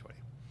 2020.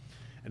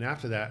 And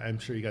after that, I'm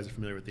sure you guys are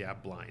familiar with the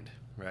app Blind,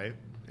 right?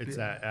 It's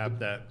that app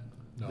that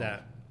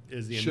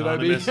is the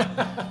anonymous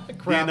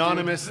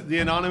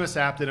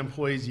app that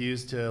employees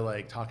use to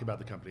like talk about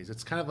the companies.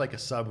 It's kind of like a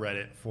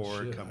subreddit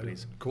for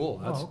companies. Cool.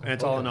 And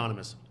it's all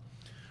anonymous.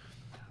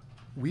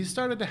 We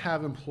started to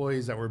have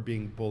employees that were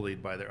being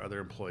bullied by their other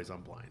employees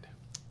on Blind.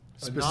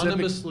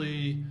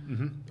 Anonymously.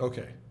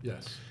 Okay.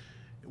 Yes.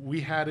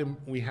 We had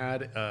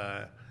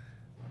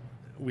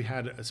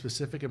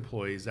specific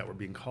employees that were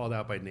being called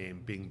out by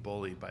name, being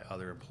bullied by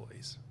other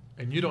employees.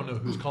 And you don't know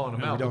who's calling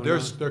them out. But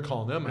they're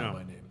calling them out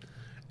by name.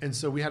 And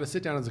so we had to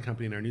sit down as a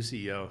company, and our new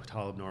CEO,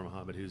 Talib Noor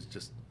Mohammed, who's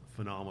just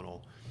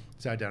phenomenal,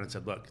 sat down and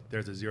said, look,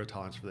 there's a zero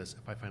tolerance for this.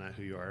 If I find out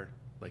who you are,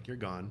 like, you're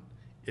gone.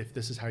 If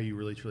this is how you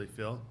really, truly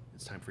feel,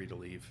 it's time for you to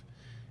leave.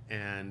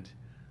 And,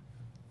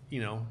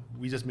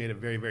 we just made it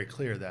very, very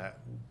clear that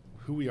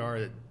who we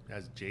are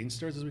as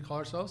Janesters, as we call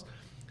ourselves,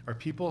 are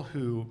people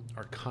who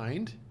are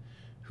kind,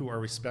 who are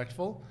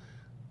respectful,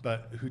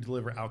 but who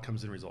deliver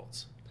outcomes and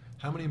results.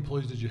 How many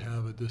employees did you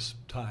have at this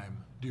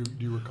time? Do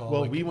you recall?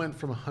 Well, we went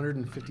from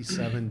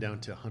 157 down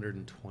to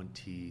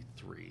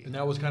 123. And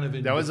that was kind of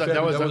in that was our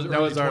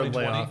 2020?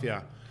 layoff,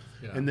 yeah.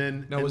 And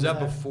then was that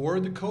before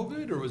the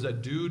COVID, or was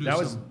that due to that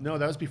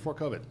was before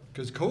COVID.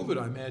 Because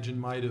COVID, I imagine,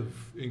 might have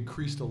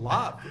increased a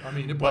lot. I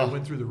mean, it probably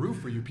went through the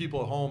roof for you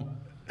people at home.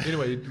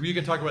 Anyway, we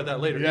can talk about that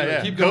later.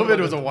 Yeah. COVID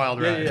was a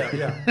wild ride.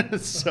 Yeah.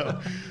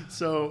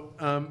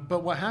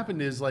 But what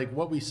happened is, like,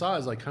 what we saw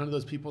is, like, kind of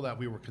those people that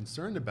we were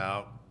concerned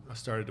about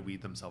started to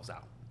weed themselves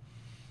out.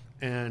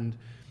 And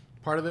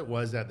part of it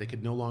was that they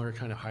could no longer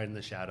kind of hide in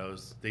the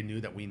shadows. They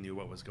knew that we knew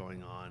what was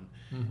going on.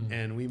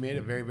 And we made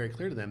it very, very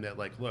clear to them that,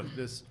 like, look,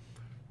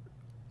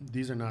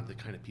 these are not the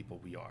kind of people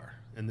we are.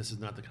 And these are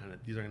not the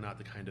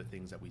kind of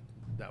things that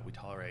we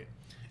tolerate.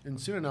 And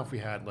soon enough we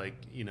had, like,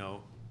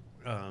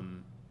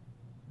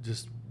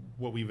 just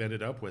what we've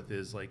ended up with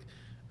is, like,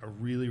 a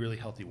really, really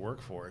healthy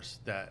workforce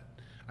that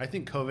I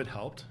think COVID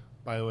helped,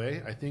 by the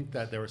way. I think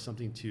that there was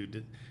something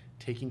to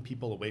taking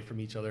people away from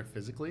each other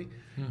physically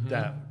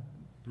that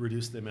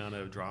reduced the amount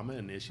of drama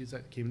and issues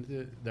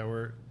that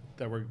were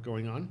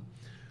going on.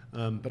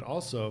 But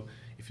also,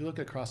 if you look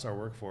across our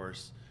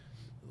workforce,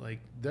 like,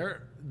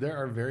 there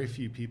are very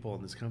few people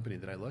in this company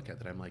that I look at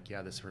that I'm like,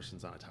 yeah, this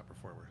person's not a top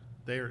performer.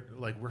 They're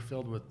like, we're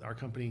filled with our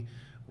company.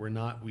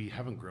 We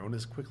haven't grown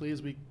as quickly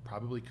as we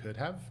probably could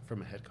have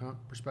from a headcount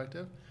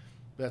perspective.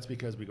 But that's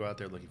because we go out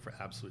there looking for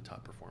absolute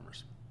top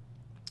performers.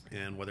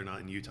 And whether or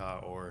not in Utah,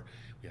 or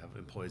we have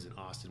employees in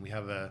Austin, we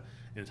have an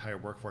entire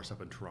workforce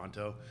up in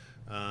Toronto,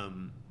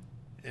 and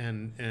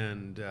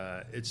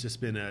it's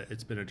just been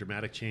a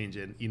dramatic change.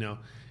 And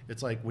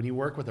it's like when you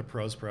work with a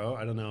pro's pro.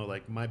 I don't know,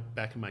 like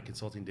back in my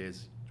consulting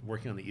days,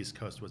 working on the East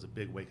Coast was a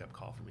big wake up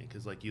call for me,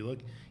 because like you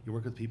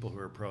work with people who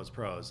are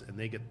pros,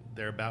 and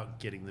they're about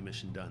getting the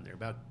mission done. They're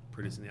about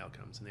producing the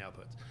outcomes and the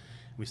outputs.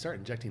 And we start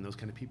injecting those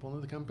kind of people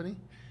into the company,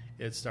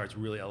 it starts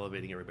really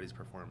elevating everybody's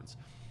performance.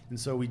 And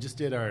so we just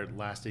did our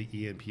last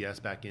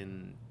ENPS back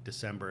in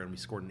December, and we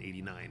scored an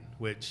 89,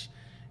 which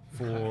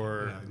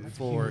for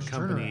a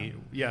company,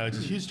 it's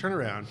a huge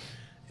turnaround,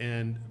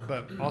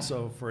 but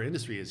also for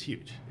industry is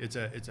huge. It's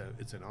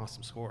an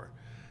awesome score.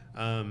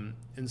 And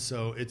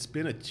so it's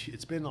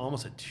been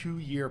almost a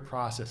 2-year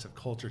process of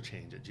culture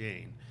change at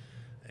Jane,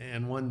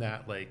 and one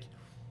that like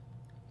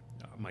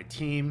my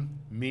team,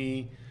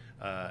 me,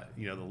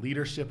 the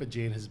leadership at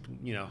Jane has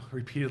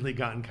repeatedly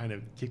gotten kind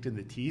of kicked in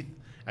the teeth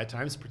at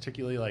times,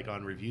 particularly like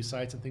on review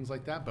sites and things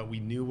like that. But we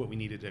knew what we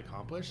needed to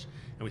accomplish,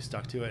 and we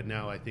stuck to it. And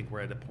now I think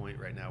we're at a point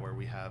right now where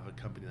we have a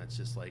company that's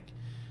just like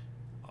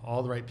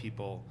all the right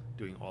people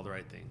doing all the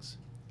right things.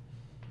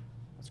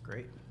 That's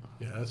great.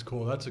 Yeah, that's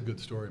cool. That's a good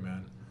story,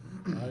 man.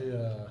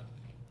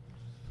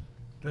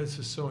 That's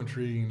just so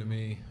intriguing to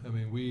me. I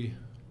mean,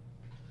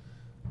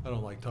 I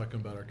don't like talking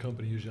about our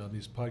company usually on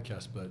these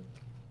podcasts, but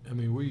I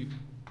mean, we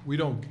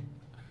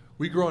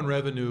grow in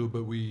revenue,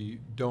 but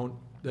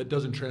that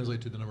doesn't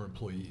translate to the number of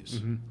employees,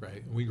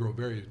 right? And we grow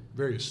very,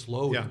 very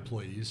slow in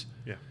employees.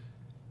 Yeah.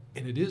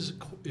 And it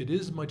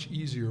is much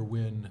easier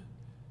when,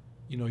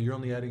 you're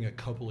only adding a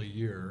couple a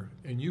year,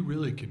 and you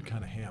really can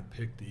kind of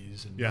handpick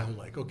these and know,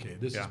 like, okay,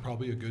 this is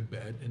probably a good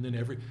bet. And then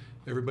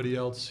everybody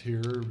else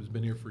here has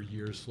been here for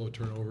years, slow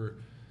turnover.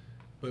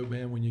 But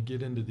man, when you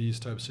get into these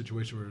type of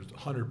situations where it's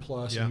 100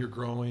 plus and you're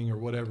growing or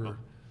whatever,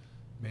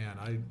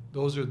 man,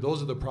 those are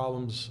the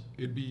problems.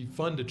 It'd be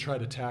fun to try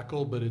to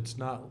tackle, but it's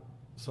not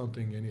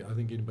something I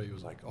think anybody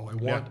was like, oh,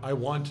 I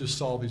want to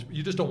solve these.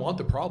 You just don't want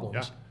the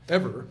problems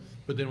ever.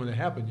 But then when they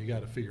happen, you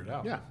got to figure it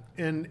out. Yeah,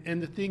 and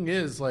the thing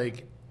is,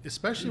 like,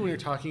 especially when you're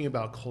talking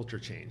about culture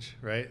change,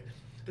 right?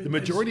 The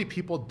majority of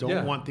people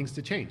don't want things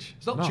to change.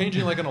 It's not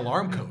changing like an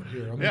alarm code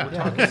here. I mean, we're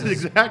talking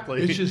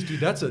exactly. It's just, dude,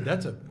 that's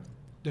a.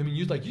 I mean,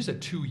 you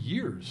said 2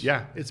 years.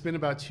 Yeah, it's been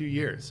about 2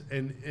 years,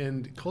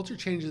 and culture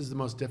change is the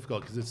most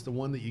difficult because it's the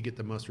one that you get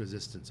the most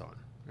resistance on,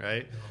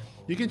 right?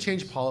 You can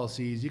change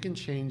policies, you can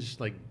change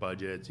like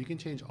budgets, you can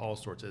change all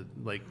sorts of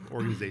like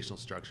organizational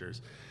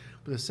structures,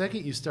 but the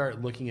second you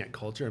start looking at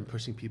culture and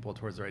pushing people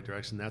towards the right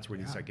direction, that's where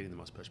you start getting the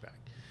most pushback.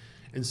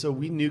 And so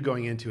we knew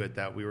going into it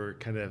that we were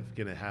kind of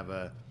going to have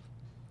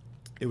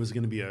it was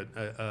going to be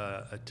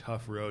a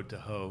tough road to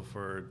hoe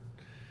for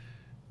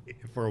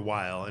a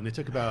while, and it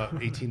took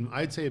about 18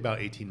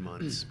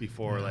 months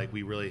before like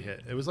we really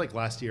hit. It was like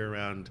last year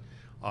around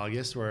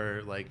August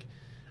where like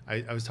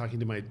I was talking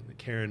to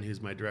Karen,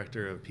 who's my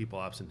director of people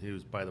ops, and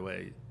who's, by the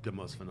way, the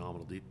most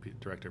phenomenal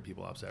director of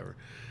people ops ever,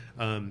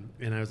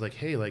 and I was like,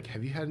 hey, like,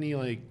 have you had any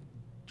like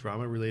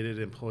drama related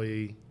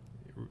employee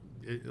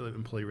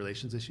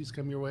relations issues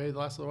come your way the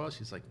last little while?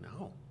 She's like,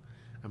 no.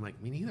 I'm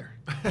like, me neither.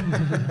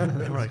 And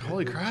we're like,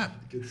 holy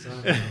crap. Good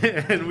sign.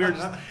 And we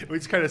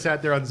just kind of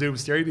sat there on Zoom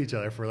staring at each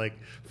other for like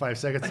 5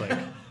 seconds, like,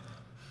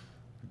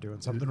 doing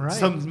something right.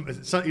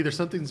 Either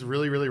something's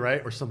really, really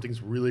right or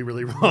something's really,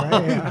 really wrong.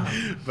 Right,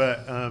 yeah.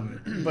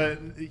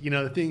 But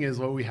the thing is,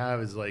 what we have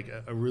is like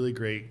a really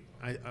great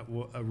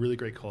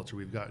culture.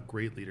 We've got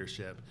great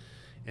leadership,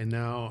 and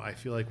now I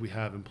feel like we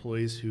have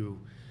employees who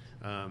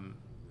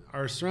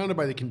are surrounded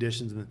by the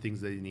conditions and the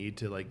things they need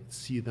to like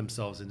see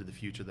themselves into the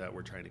future that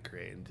we're trying to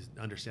create and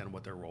to understand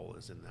what their role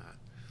is in that.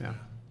 Yeah.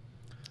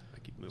 I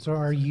keep moving. So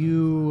are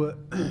you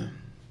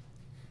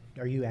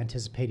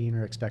anticipating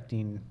or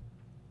expecting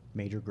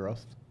major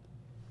growth?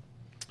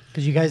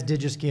 Because you guys did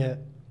just get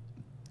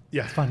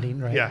funding,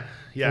 right?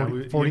 Yeah.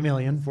 40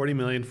 million. 40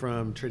 million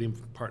from Trading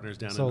Partners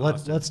down in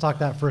Austin. So let's talk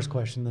that first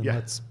question,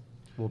 then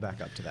we'll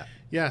back up to that.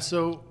 Yeah,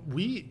 so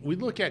we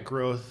look at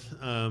growth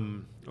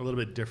a little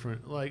bit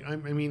different. Like, I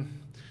mean,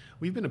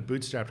 we've been a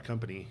bootstrapped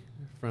company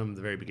from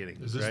the very beginning.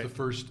 Is this right? the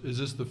first? Is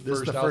this the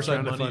first outside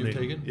round of money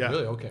funding you've taken? Yeah.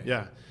 Really? Okay.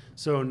 Yeah.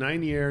 So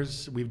 9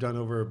 years, we've done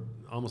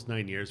almost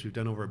 9 years. We've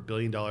done over $1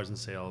 billion in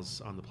sales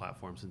on the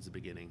platform since the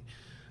beginning,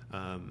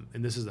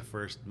 and this is the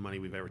first money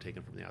we've ever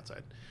taken from the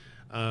outside.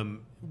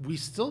 We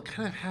still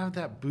kind of have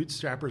that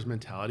bootstrappers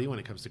mentality when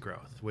it comes to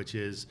growth, which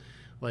is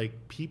like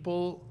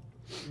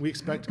we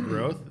expect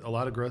growth, a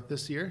lot of growth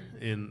this year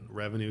in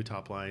revenue,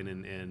 top line,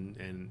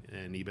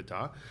 and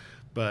EBITDA,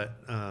 but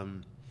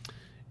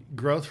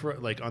growth for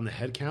like on the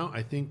head count,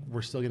 I think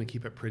we're still going to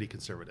keep it pretty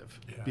conservative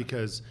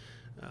because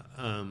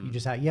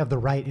you have the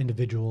right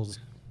individuals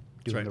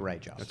doing the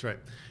right jobs. That's right.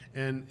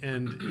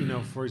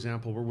 And for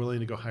example, we're willing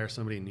to go hire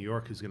somebody in New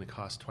York who's going to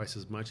cost twice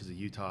as much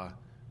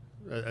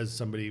as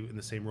somebody in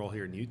the same role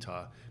here in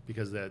Utah,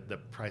 because the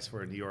price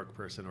for a New York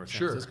person or a San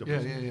Francisco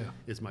person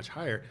is much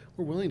higher.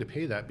 We're willing to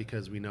pay that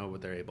because we know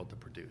what they're able to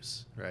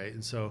produce, right?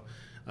 And so,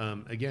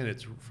 again,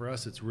 for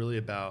us, it's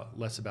really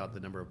less about the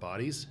number of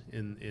bodies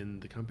in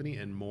the company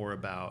and more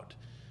about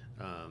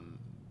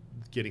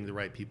getting the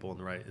right people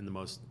in the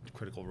most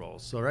critical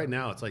roles. So right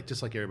now, it's like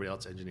just like everybody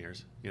else,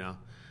 engineers,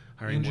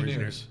 hiring more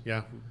engineers.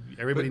 Yeah,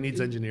 everybody needs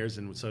engineers,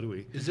 and so do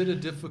we. Is it a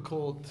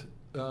difficult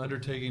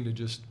undertaking to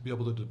just be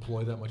able to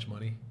deploy that much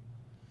money?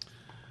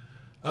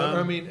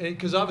 I mean,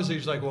 because obviously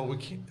it's like, well, we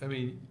can't. I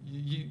mean,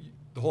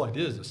 the whole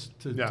idea is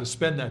to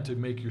spend that to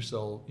make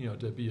yourself,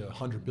 to be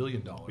 $100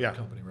 billion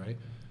company, right?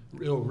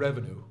 Real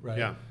revenue, right?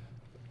 Yeah.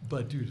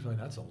 But dude,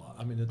 that's a lot.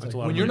 I mean, it's like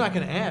when you're not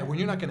going to add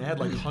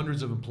like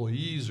hundreds of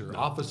employees or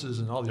offices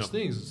and all these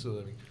things. So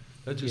I mean,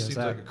 that just seems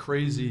like a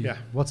crazy. Yeah.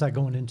 What's that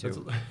going into?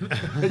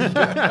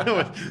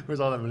 Where's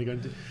all that money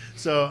going to?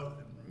 So,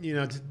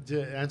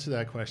 to answer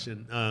that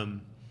question,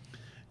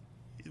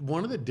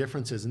 one of the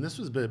differences, and this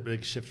was a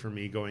big shift for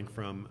me going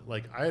from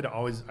like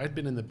I'd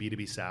been in the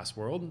B2B SaaS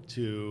world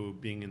to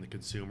being in the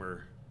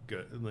consumer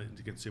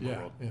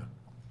world. Yeah.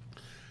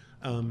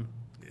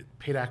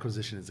 Paid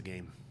acquisition is a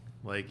game.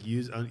 Like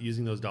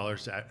using those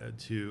dollars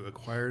to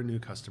acquire new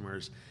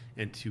customers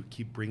and to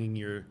keep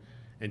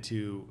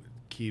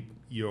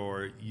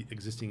your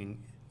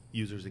existing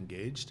users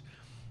engaged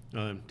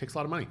takes a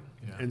lot of money.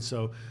 Yeah. And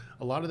so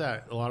a lot of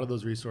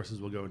those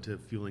resources will go into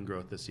fueling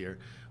growth this year.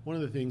 One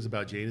of the things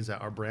about Jane is that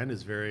our brand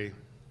is very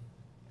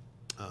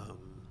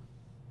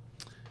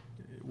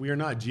we are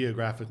not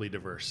geographically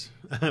diverse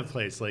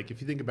place. Like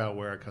if you think about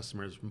where our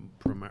customers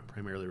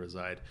primarily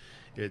reside,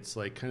 it's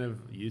like kind of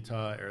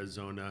Utah,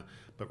 Arizona,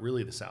 but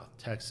really the South,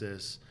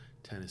 Texas,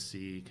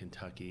 Tennessee,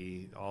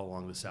 Kentucky, all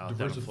along the South.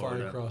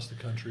 Diversified across the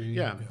country.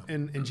 Yeah.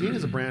 And Jane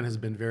as a brand has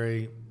been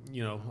very,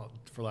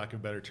 for lack of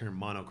a better term,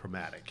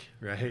 monochromatic,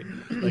 right?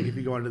 Like if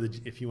you went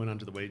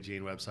onto the Way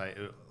Jane website,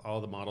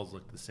 all the models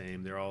looked the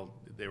same. They all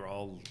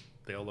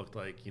looked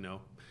like,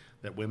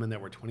 that women that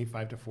were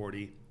 25 to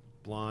 40,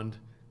 blonde,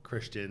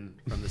 Christian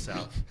from the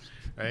South,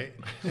 right?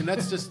 And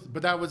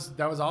but that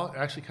was all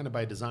actually kind of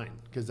by design,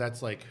 because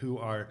that's like who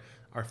our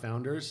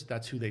founders,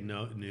 that's who they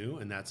knew,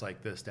 and that's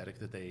like the aesthetic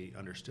that they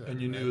understood. And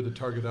you knew the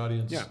target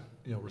audience,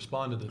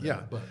 responded to that.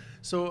 Yeah. But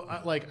so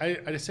I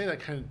just say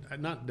that kind of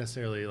not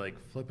necessarily like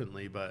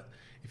flippantly, but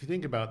if you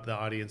think about the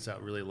audience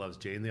that really loves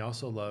Jane, they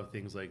also love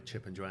things like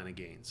Chip and Joanna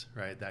Gaines,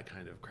 right? That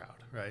kind of crowd,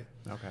 right?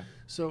 Okay.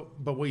 So,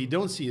 but what you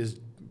don't see is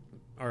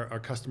our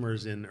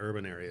customers in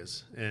urban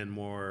areas and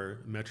more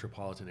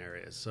metropolitan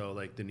areas. So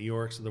like the New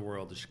Yorks of the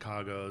world, the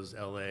Chicagos,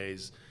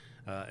 LAs,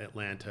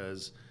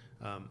 Atlantas,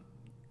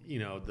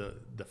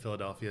 the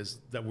Philadelphias,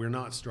 that we're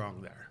not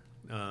strong there.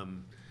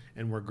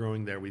 And we're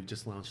growing there. We've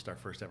just launched our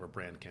first ever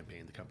brand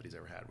campaign the company's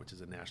ever had, which is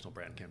a national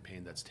brand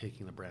campaign that's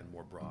taking the brand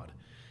more broad.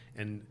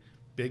 And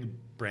big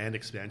brand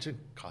expansion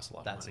costs a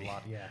lot of money.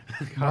 That's a lot, yeah.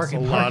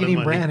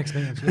 Marketing brand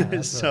expansion.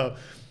 Yeah,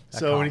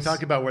 So when you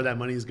talk about where that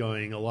money is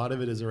going, a lot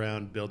of it is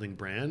around building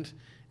brand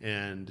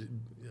and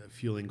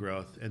fueling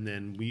growth. And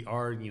then we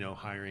are,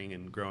 hiring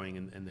and growing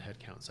in the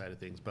headcount side of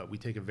things. But we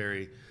take a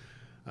very,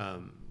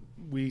 from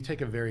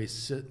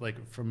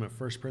a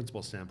first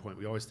principle standpoint,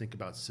 we always think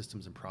about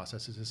systems and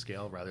processes to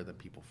scale rather than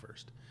people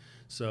first.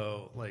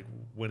 So like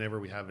whenever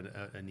we have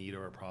a need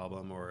or a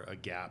problem or a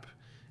gap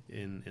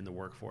in the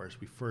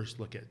workforce, we first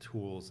look at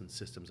tools and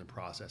systems and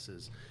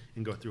processes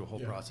and go through a whole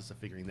process of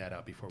figuring that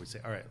out before we say,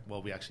 all right,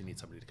 well, we actually need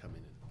somebody to come in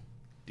and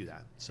do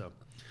that. So,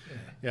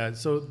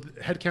 so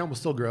headcount will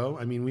still grow.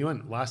 I mean,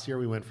 last year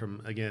we went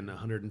from, again,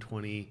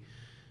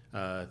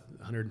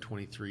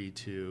 123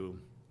 to,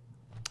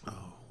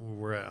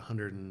 we're at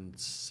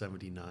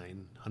 179,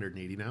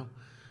 180 now.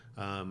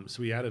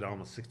 So we added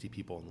almost 60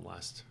 people in the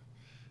last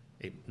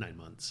 9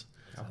 months.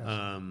 Okay.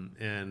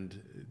 And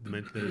the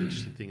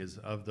interesting thing is,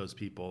 of those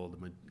people,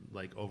 the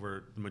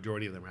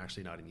majority of them are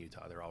actually not in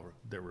Utah.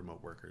 They're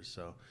remote workers.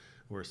 So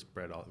we're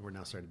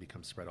now starting to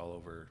become spread all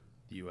over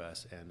the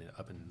U.S. and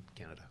up in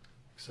Canada.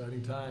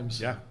 Exciting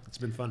times. Yeah, it's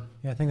been fun.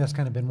 Yeah, I think that's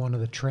kind of been one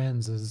of the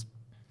trends is,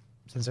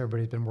 since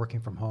everybody's been working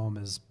from home,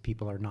 is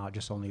people are not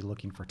just only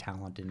looking for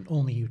talent in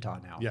only Utah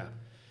now. Yeah.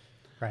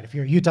 Right. If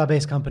you're a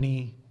Utah-based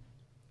company,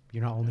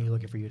 you're not only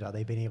looking for Utah.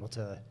 They've been able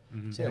to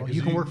say,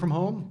 you can work from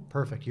home?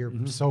 Perfect. You're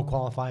so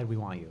qualified. We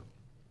want you.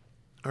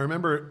 I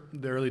remember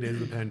the early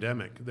days of the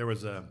pandemic. There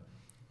was a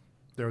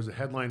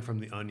headline from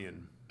The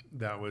Onion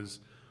that was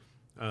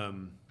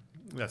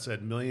that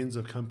said millions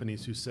of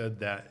companies who said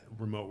that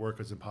remote work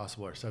was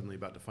impossible are suddenly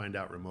about to find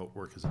out remote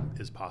work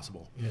is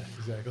possible. Yeah,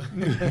 exactly.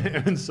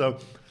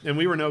 and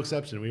we were no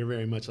exception. We were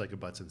very much like a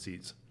butts and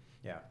seats,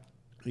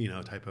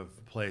 type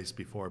of place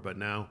before. But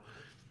now,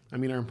 I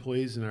mean, our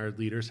employees and our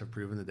leaders have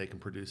proven that they can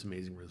produce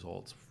amazing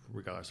results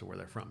regardless of where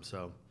they're from.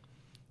 So,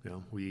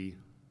 we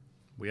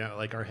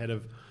like our head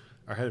of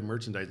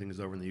merchandising is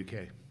over in the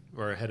UK,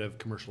 or our head of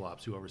commercial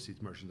ops who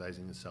oversees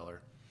merchandising and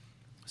seller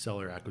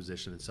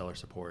acquisition and seller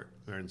support,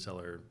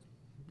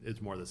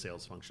 it's more the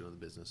sales function of the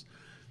business.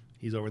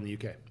 He's over in the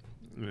UK,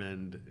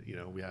 and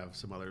we have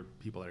some other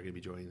people that are going to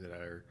be joining that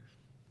are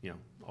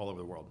all over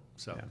the world.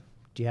 So,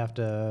 do you have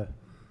to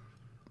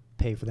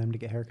pay for them to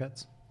get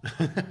haircuts?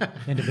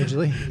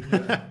 Individually?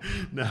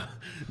 No.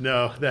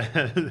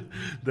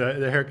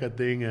 The haircut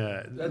thing.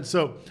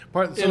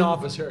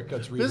 In-office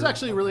haircuts. This is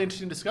actually a really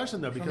interesting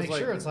discussion, though, because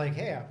it's like,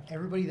 hey,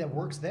 everybody that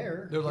works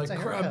there. They're like,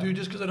 crap, dude.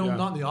 Just because I'm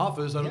not in the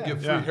office, I don't get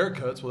free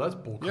haircuts. Well, that's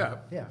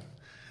bullcrap. Yeah.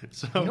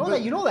 So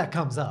you know that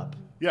comes up.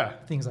 Yeah.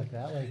 Things like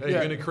that. Like, you're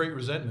going to create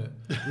resentment.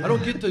 I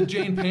don't get the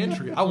Jane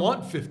pantry. I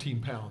want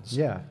 15 pounds.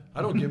 Yeah.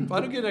 I don't get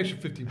an extra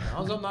 15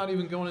 pounds. I'm not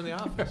even going in the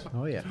office.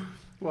 Oh, yeah.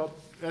 Well,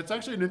 that's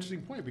actually an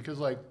interesting point because,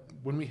 like,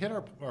 when we hit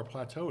our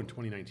plateau in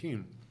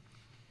 2019,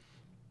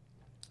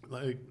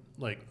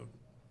 like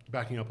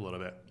backing up a little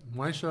bit,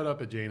 when I showed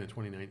up at Jane in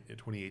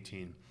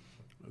 2018,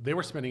 they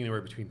were spending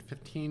anywhere between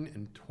 $15,000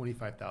 and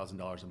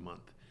 $25,000 a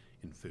month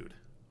in food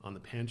on the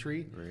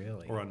pantry,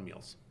 or on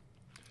meals.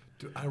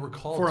 Dude, I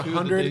recall for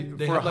too,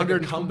 they had like a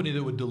company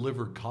that would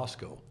deliver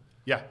Costco.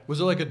 Yeah, was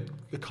it like a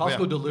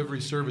Costco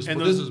delivery service? And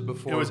this is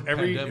before it was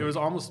pandemic.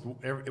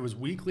 It was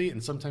weekly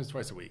and sometimes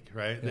twice a week,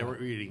 right? Yeah. They were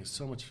eating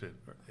so much food,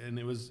 and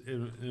it was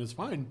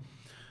fine.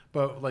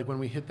 But like when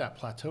we hit that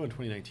plateau in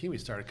 2019, we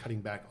started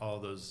cutting back all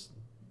those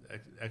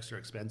extra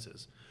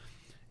expenses,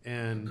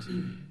 and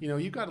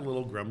you got a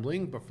little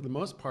grumbling, but for the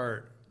most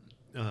part,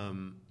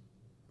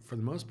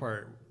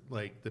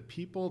 like the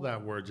people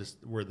that were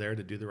there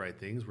to do the right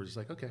things were just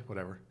like, okay,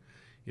 whatever.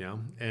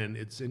 And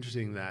it's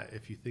interesting that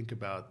if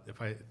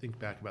I think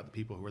back about the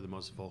people who were the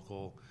most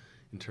vocal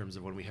in terms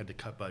of when we had to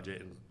cut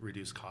budget and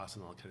reduce costs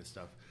and all that kind of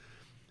stuff,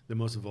 the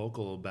most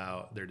vocal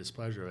about their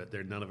displeasure of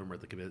it, none of them are at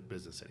the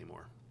business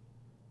anymore.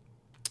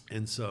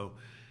 And so,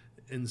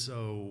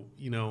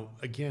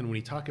 again, when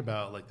you talk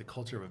about like the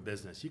culture of a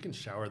business, you can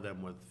shower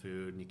them with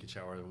food and you can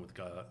shower them with,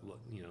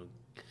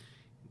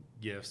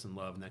 gifts and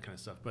love and that kind of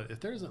stuff. But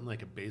if there isn't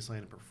like a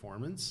baseline of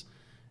performance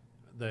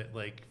that,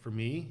 like, for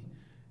me,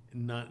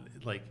 not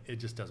like it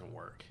just doesn't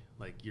work.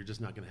 Like you're just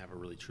not going to have a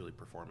really truly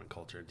performant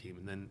culture and team.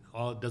 And then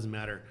it doesn't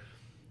matter.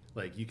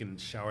 Like you can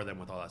shower them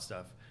with all that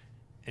stuff,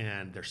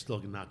 and they're still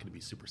not going to be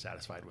super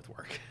satisfied with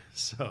work.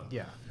 So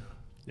yeah,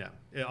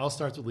 it all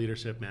starts with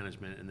leadership,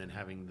 management, and then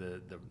having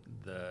the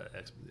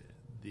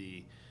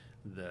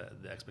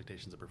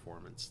expectations of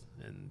performance.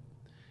 And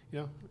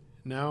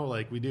now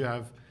like we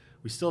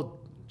still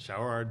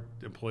shower our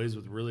employees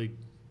with really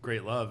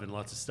great love and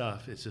lots of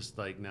stuff. It's just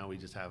like now we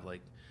just have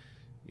like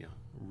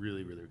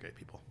really, really great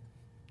people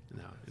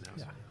in-house.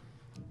 Yeah.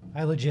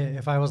 I legit,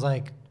 if I was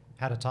like,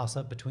 had a toss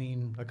up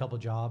between a couple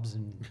jobs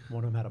and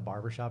one of them had a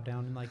barbershop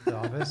down in like the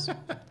office.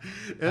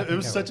 It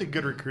was such a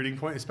good recruiting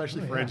point,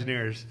 especially for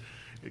engineers.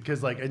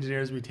 Because like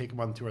engineers, we take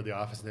them on the tour of the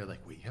office and they're like,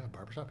 wait, you have a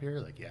barbershop here?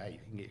 Like, yeah, you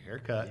can get your hair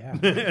cut.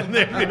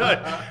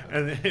 Yeah.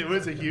 and it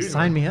was a huge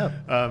Sign me up.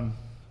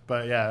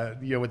 But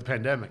yeah, with the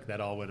pandemic, that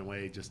all went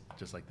away just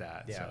like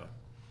that. Yeah.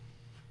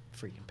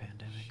 So. Freaking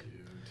pandemic.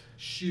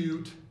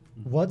 Shoot.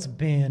 What's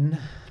been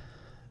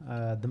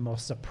the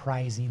most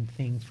surprising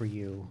thing for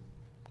you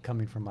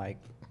coming from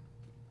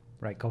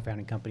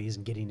co-founding companies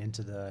and getting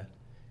into the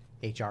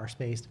HR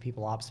space, the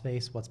people ops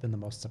space? What's been the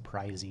most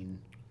surprising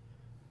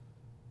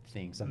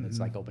thing? Something that's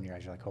like open your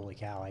eyes, you're like, holy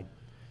cow, I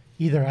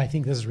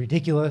think this is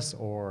ridiculous,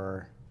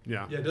 or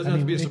it doesn't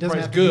have to be a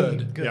surprise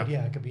good.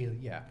 Yeah, it could be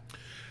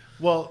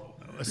Well,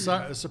 a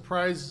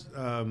surprise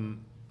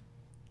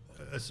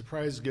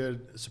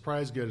good,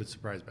 and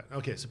surprise bad.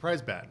 Okay,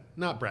 surprise bad,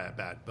 not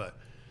bad, but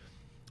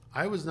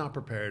I was not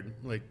prepared.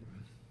 Like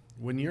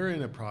when you're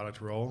in a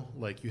product role,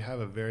 like you have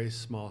a very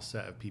small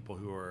set of people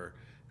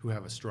who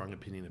have a strong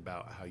opinion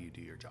about how you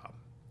do your job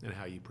and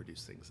how you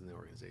produce things in the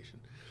organization.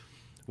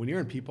 When you're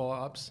in people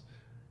ops,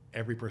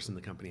 every person in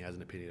the company has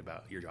an opinion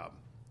about your job,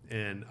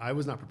 and I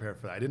was not prepared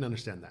for that. I didn't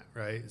understand that,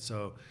 right?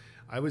 So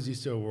I was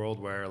used to a world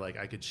where like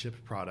I could ship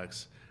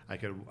products, I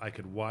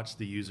could watch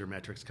the user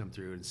metrics come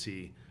through and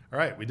see, all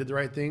right, we did the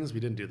right things,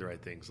 we didn't do the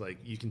right things. Like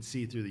you can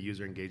see through the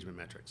user engagement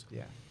metrics.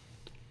 Yeah.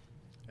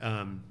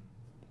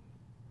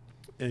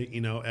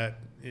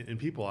 In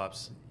people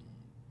ops,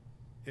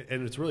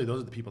 and it's really,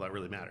 those are the people that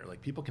really matter.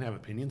 Like people can have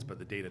opinions, but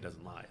the data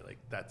doesn't lie. Like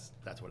that's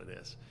what it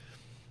is.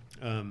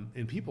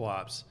 In people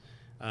ops,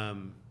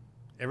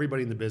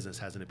 everybody in the business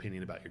has an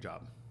opinion about your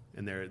job,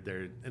 and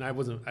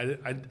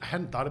I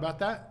hadn't thought about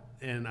that,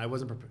 and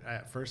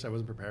at first I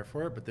wasn't prepared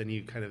for it, but then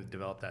you kind of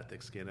develop that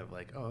thick skin of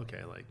like, oh,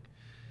 okay, like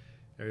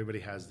everybody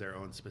has their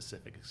own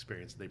specific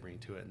experience they bring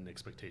to it and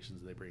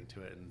expectations they bring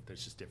to it, and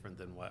it's just different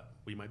than what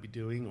we might be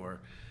doing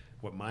or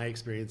what my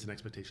experience and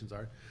expectations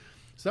are.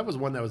 So that was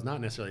one that was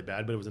not necessarily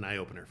bad, but it was an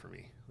eye-opener for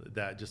me.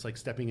 That just like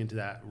stepping into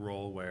that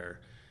role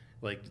where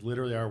like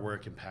literally our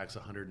work impacts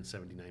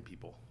 179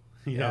 people,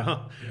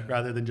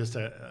 rather than just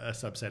a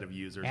subset of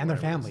users. And their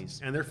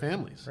families. And their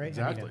families. Right.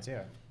 Exactly.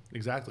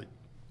 Exactly.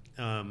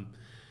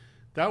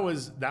 That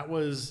was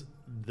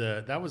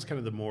kind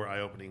of the more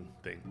eye-opening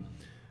thing.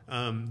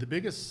 The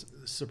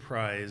biggest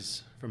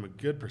surprise from a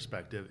good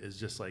perspective is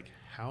just like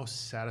how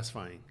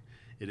satisfying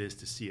it is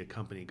to see a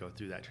company go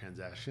through that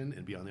transaction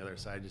and be on the other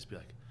side and just be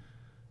like,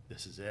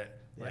 this is it.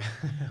 Like,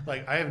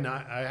 like I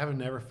have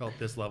never felt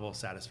this level of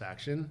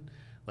satisfaction,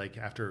 like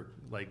after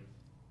like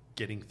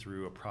getting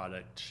through a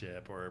product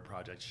ship or a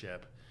project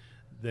ship.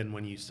 Then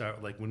when you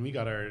start, like when we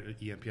got our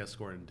eNPS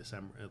score in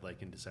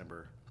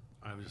December,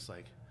 I was just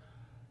like,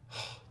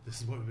 oh,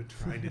 this is what we've been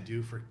trying to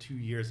do for 2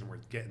 years and we're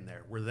getting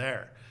there. We're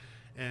there.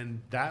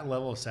 And that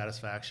level of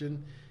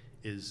satisfaction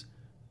is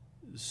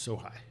so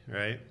high,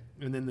 right?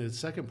 And then the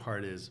second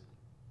part is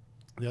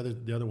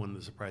the other one,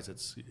 the surprise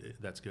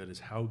that's good is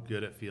how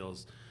good it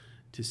feels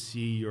to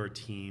see your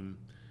team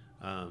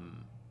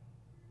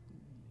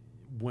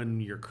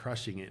when you're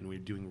crushing it and we're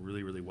doing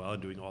really, really well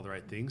and doing all the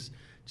right things,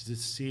 just to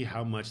see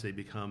how much they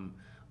become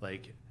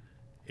like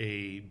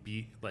a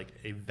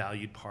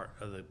valued part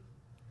of the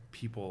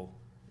people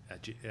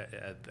at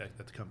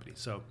the company.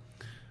 So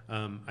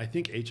I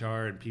think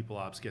HR and people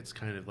ops gets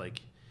kind of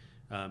like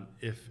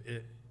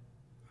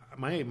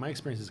my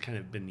experience has kind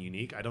of been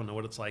unique. I don't know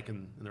what it's like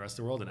in the rest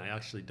of the world, and I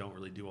actually don't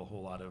really do a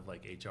whole lot of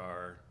like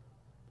HR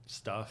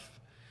stuff.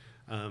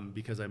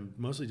 Because I'm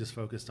mostly just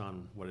focused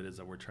on what it is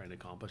that we're trying to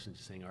accomplish and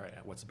just saying, all right,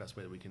 what's the best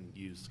way that we can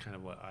use kind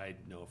of what I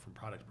know from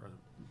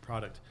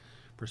product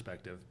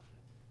perspective.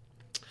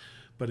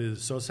 But it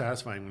is so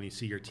satisfying when you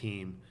see your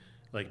team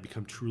like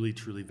become truly,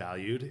 truly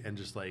valued and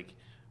just like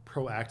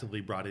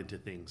proactively brought into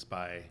things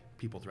by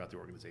people throughout the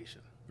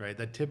organization, right?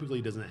 That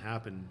typically doesn't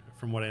happen,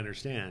 from what I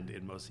understand,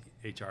 in most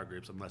HR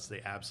groups, unless they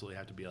absolutely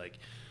have to be like,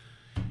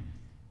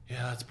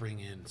 yeah, let's bring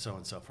in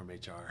so-and-so from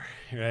HR,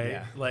 right?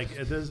 Yeah. Like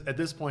at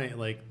this point,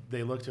 like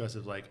they look to us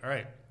as like, all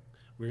right,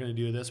 we're going to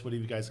do this. What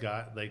have you guys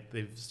got? Like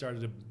they've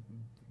started to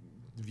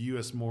view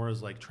us more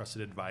as like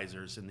trusted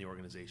advisors in the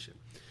organization.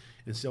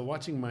 And so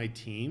watching my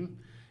team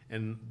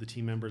and the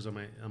team members on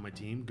my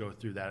team go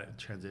through that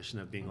transition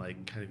of being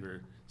like kind of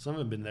some of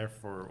them have been there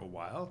for a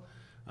while,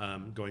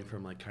 going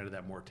from like kind of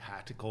that more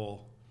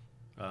tactical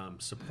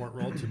support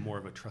role to more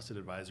of a trusted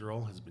advisor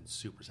role has been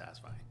super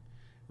satisfying.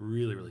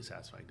 Really, really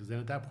satisfying, because then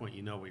at that point,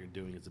 you know what you're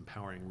doing is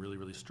empowering really,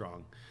 really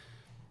strong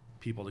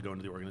people to go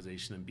into the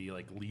organization and be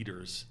like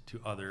leaders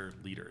to other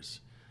leaders.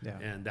 Yeah.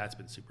 And that's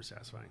been super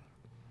satisfying.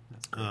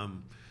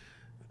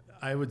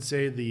 I would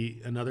say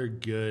another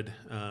good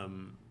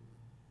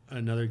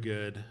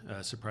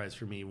surprise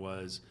for me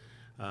was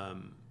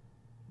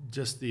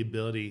just the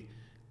ability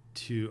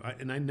to,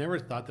 and I never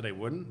thought that I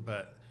wouldn't,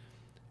 but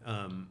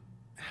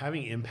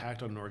having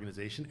impact on an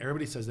organization.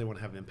 Everybody says they want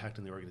to have impact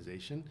on the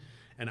organization.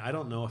 And I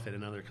don't know if at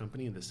another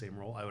company in the same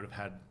role, I would have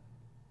had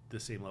the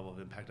same level of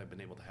impact I've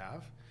been able to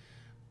have.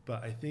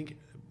 But I think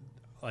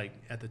like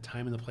at the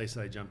time and the place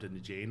that I jumped into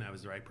Jane, I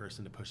was the right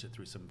person to push it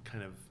through some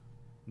kind of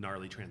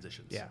gnarly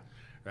transitions. Yeah.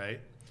 Right.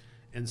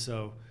 And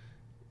so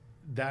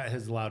that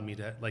has allowed me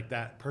to like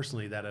that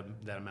personally, that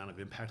amount of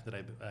impact that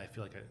I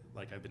feel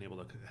like I've been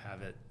able to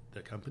have at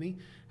the company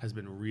has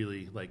been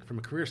really, like, from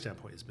a career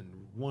standpoint, it's been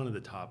one of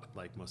the top,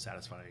 like, most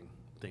satisfying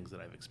things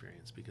that I've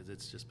experienced, because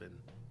it's been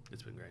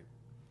great.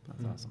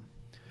 That's awesome.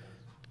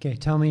 Okay,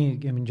 tell me,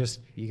 I mean,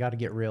 just, you got to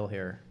get real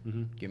here.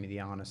 Mm-hmm. Give me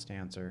the honest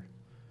answer.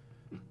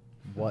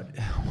 What?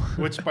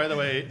 Which, by the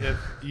way, if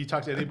you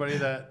talk to anybody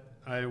that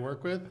I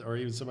work with, or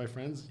even some of my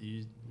friends,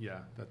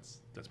 that's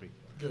me.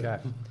 Good. Okay.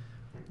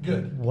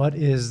 Good. What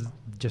is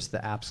just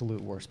the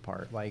absolute worst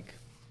part? Like,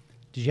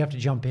 did you have to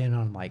jump in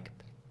on, like,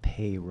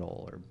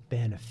 payroll or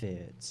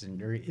benefits?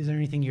 And or is there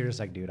anything you're just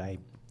like, dude, I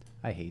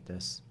hate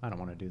this. I don't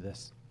want to do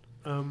this.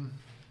 Because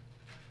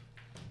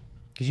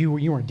you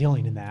weren't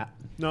dealing in that.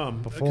 No,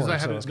 before.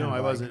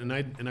 I wasn't,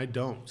 and I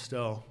don't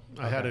still.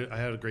 Okay. I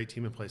had a great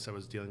team in place that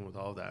was dealing with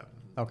all of that.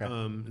 Okay.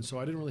 And so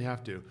I didn't really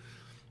have to.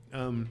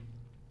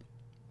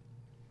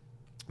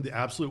 The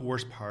absolute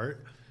worst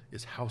part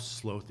is how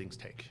slow things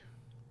take.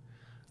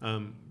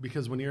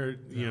 Because when you're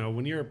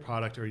when you're a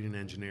product or you're in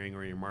engineering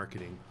or you're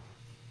marketing,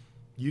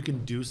 you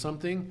can do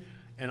something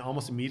and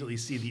almost immediately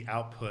see the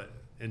output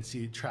and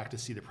track to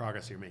see the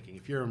progress you're making.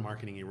 If you're in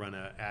marketing, you run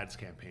an ads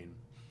campaign.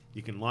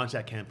 You can launch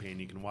that campaign.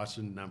 You can watch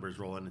the numbers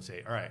roll in and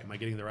say, all right, am I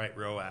getting the right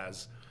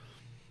ROAS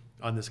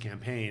on this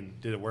campaign?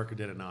 Did it work or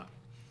did it not?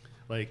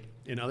 Like,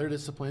 in other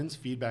disciplines,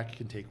 feedback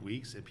can take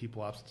weeks, and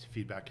people ops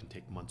feedback can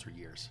take months or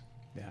years.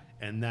 Yeah.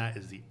 And that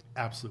is the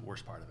absolute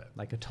worst part of it.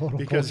 Like a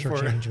total culture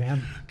change,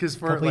 man. Because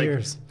for like,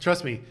 years.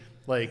 Trust me,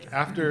 like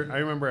after, I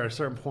remember at a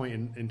certain point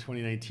in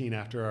 2019,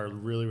 after our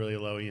really, really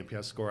low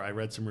eNPS score, I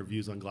read some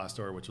reviews on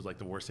Glassdoor, which was like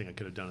the worst thing I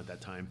could have done at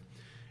that time.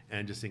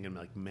 And just thinking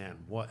like, man,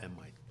 what am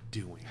I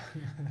doing?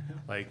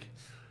 Like,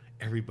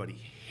 everybody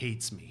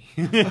hates me.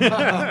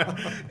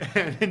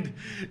 and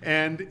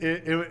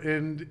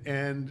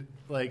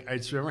like, I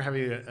just remember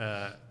having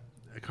a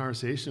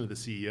conversation with the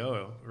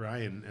CEO,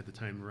 Ryan, at the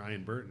time,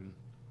 Ryan Burton.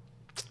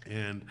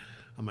 And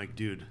I'm like,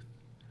 dude,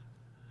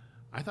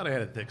 I thought I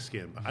had a thick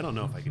skin, but I don't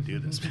know if I can do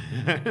this.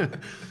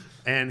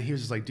 And he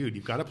was just like, dude,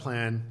 you've got a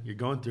plan. You're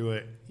going through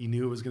it. You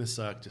knew it was going to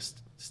suck.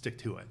 Just stick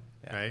to it.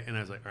 Yeah. Right. And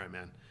I was like, all right,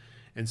 man.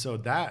 And so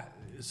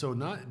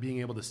not being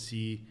able to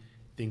see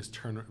things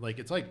turn, like,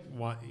 it's like,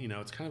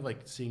 it's kind of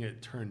like seeing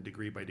it turn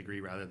degree by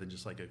degree rather than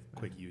just like a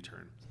quick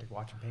U-turn. It's like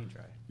watching paint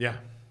dry. Yeah.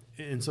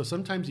 And so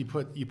sometimes you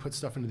put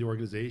stuff into the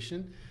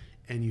organization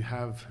and you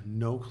have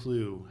no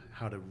clue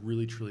how to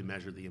really truly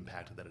measure the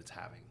impact that it's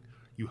having.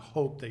 You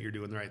hope that you're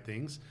doing the right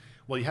things.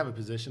 Well, you have a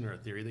position or a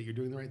theory that you're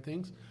doing the right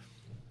things,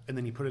 and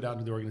then you put it out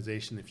into the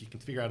organization. If you can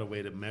figure out a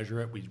way to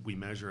measure it, we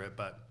measure it,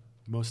 but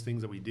most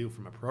things that we do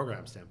from a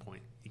program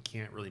standpoint, you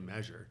can't really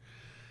measure.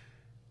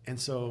 And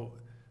so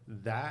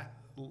that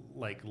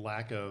like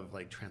lack of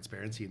like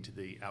transparency into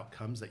the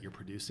outcomes that you're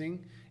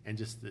producing, and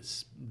just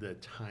the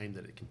time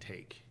that it can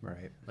take.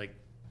 Right. Like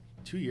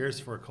 2 years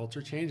for a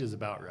culture change is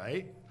about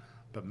right.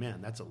 But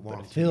man, that's a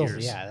long 2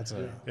 years. Yeah,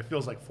 it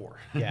feels like 4.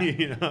 Yeah,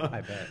 you know?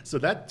 I bet. So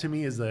that to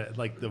me is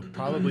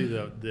probably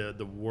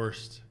the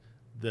worst,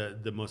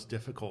 the most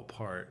difficult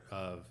part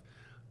of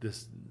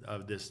this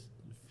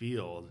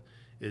field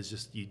is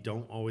just you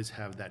don't always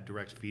have that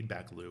direct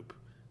feedback loop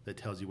that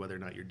tells you whether or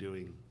not you're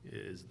doing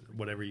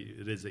whatever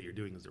it is that you're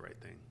doing is the right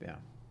thing. Yeah,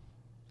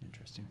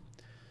 interesting.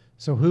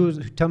 So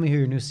tell me who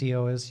your new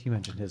CEO is. You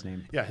mentioned his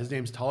name. Yeah, his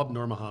name's Talib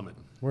Nur Muhammad.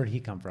 Where did he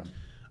come from?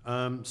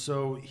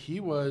 So he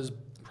was,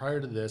 prior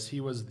to this,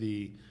 he was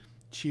the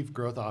chief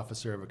growth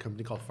officer of a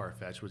company called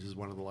Farfetch, which is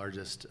one of the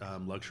largest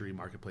luxury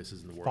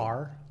marketplaces in the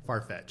world.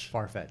 Farfetch.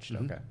 Farfetch,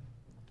 okay.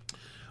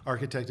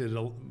 Architected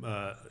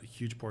a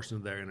huge portion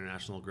of their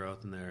international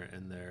growth and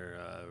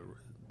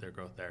their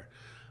growth there.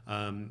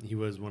 He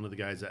was one of the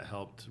guys that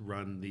helped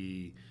run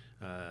the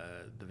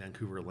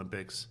Vancouver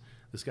Olympics.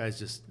 This guy's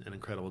just an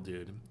incredible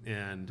dude,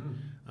 and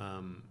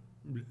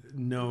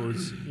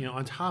knows,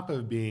 on top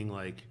of being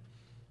like,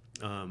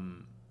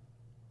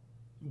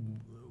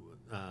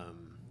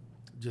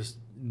 just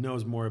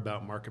knows more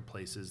about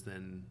marketplaces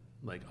than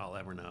like I'll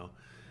ever know.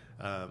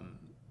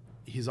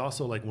 He's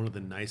also like one of the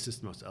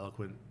nicest, most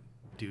eloquent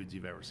dudes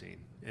you've ever seen,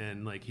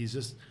 and like he's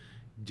just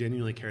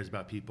genuinely cares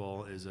about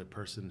people, is a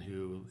person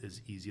who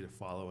is easy to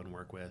follow and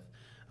work with,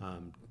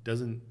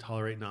 doesn't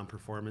tolerate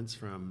non-performance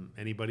from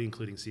anybody,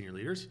 including senior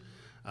leaders,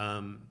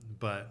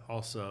 but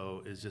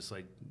also is just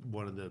like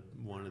one of the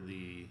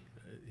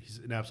he's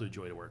an absolute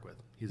joy to work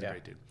with. He's a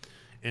great dude.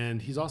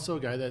 And he's also a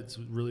guy that's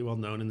really well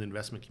known in the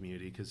investment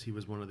community because he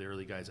was one of the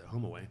early guys at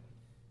HomeAway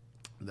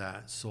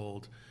that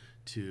sold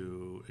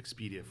to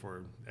Expedia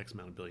for X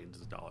amount of billions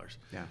of dollars.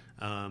 Yeah.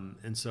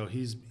 And so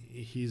he's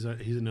a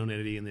known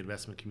entity in the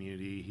investment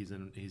community. He's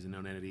a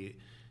known entity,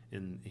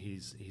 and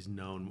he's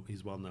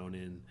well known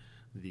in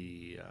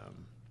the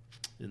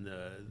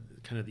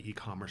kind of the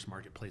e-commerce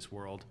marketplace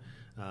world.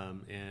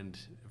 And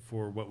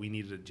for what we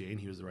needed at Jane,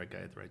 he was the right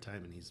guy at the right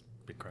time, and he's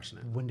been crushing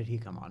it. When did he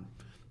come on?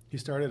 He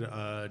started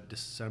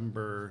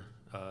December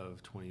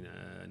of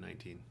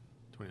 2019.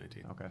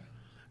 Okay.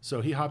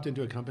 So he hopped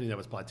into a company that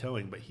was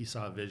plateauing, but he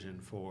saw a vision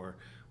for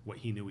what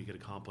he knew we could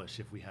accomplish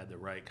if we had the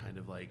right kind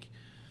of like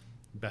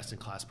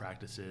best-in-class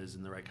practices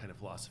and the right kind of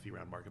philosophy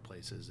around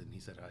marketplaces. And he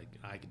said,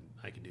 I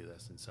can do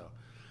this. And so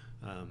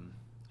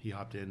he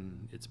hopped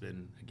in. It's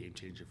been a game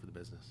changer for the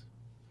business.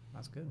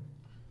 That's good.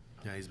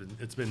 Yeah,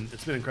 it's been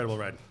an incredible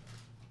ride.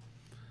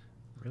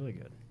 Really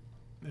good.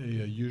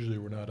 Yeah, usually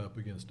we're not up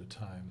against a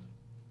time.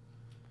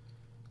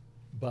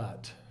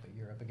 But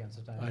you're up against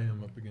a time? I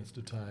am up against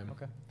a time.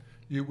 Okay.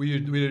 We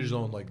just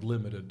don't like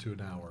limit it to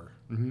an hour.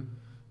 Mm-hmm.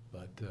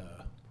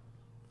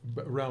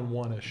 But around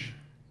 1-ish,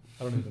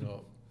 I don't even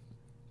know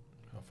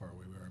how far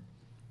we were.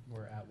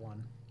 We're at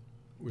 1.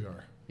 We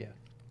are. Yeah.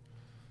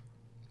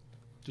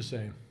 Just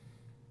saying.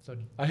 So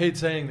I hate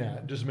saying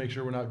that. Just to make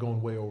sure we're not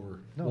going way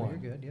over. No, 1. you're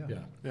good. Yeah.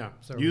 Yeah.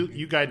 So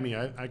you guide me.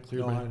 I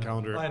clear my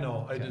calendar. I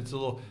know. Okay. It's a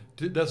little.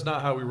 That's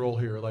not how we roll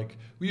here. Like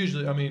we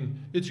usually. I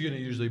mean, it's going to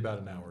usually about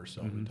an hour or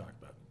so. We talk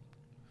about it.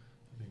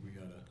 I think we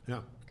gotta.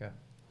 Yeah. Okay.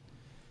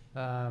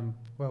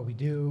 Well, we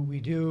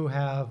do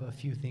have a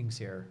few things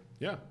here.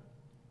 Yeah.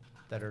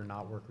 That are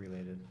not work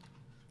related,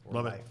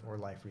 Love it. Or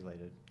life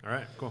related. All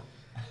right. Cool.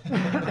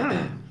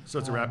 So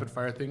it's a rapid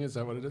fire thing. Is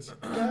that what it is?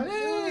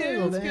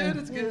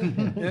 It's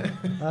good.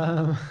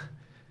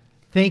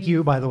 Thank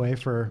you, by the way,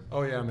 for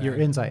man. your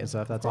insight and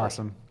stuff. That's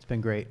awesome. It's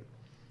been great.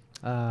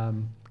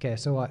 Okay,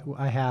 so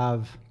I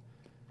have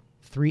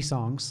 3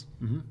 songs.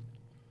 Mm-hmm.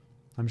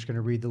 I'm just going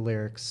to read the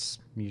lyrics.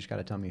 You just got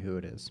to tell me who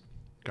it is.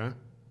 Okay.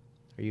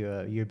 Are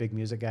you a big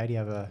music guy? Do you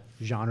have a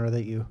genre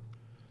that you?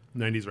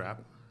 90s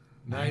rap.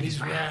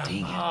 90s rap.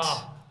 Dang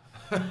it.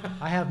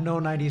 I have no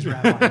 90s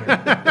rap on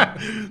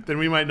here. Then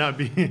we might not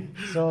be.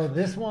 So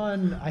this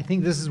one, I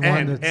think this is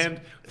one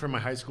and from my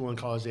high school and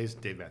college days,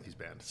 Dave Matthews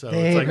Band. So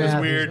Dave it's like this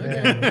weird.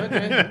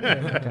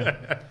 Okay.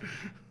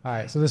 All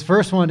right. So this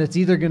first one, it's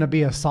either going to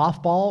be a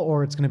softball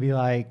or it's going to be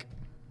like,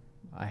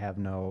 I have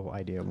no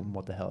idea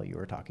what the hell you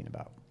were talking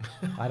about.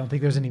 I don't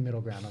think there's any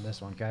middle ground on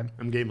this one. Okay.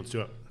 I'm game. Let's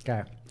do it.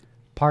 Okay.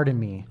 Pardon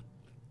me.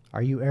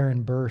 Are you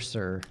Aaron Burr,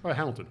 sir? Oh,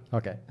 Hamilton.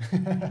 Okay.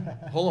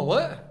 Hold on.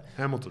 What?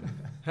 Hamilton.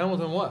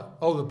 Hamilton what?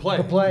 Oh, the play.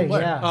 The play,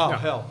 yeah. Oh, Yeah.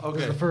 hell. Okay.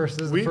 This is the first.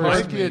 This is the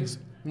first.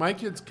 My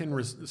kids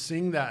can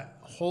sing that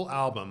whole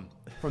album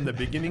from the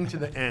beginning to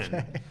the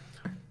end.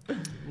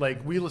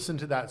 Like we listen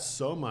to that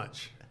so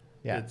much.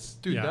 Yeah.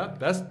 Dude,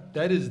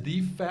 that is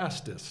the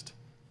fastest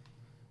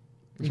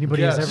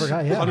Anybody has ever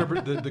got, yeah.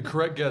 The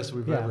correct guess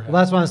we've ever had.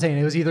 Well, that's what I'm saying.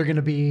 It was either going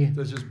to be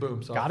That's just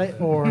boom. got it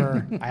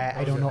or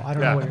I don't know. I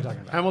don't know what you're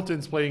talking about.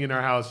 Hamilton's playing in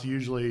our house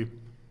usually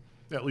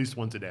at least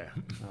once a day.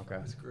 Okay.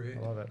 That's great.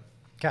 I love it.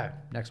 Okay,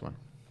 next one.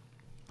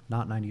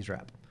 Not 90s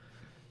rap.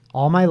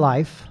 All my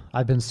life,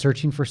 I've been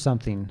searching for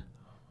something.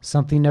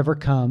 Something never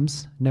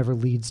comes, never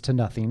leads to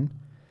nothing.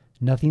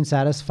 Nothing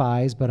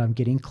satisfies, but I'm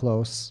getting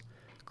close.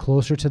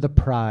 closer to the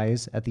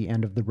prize at the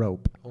end of the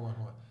rope. Hold on.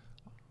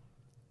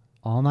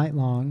 All night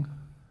long,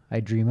 I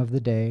dream of the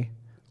day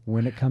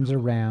when it comes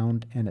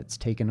around and it's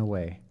taken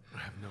away. I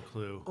have no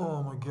clue.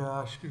 Oh my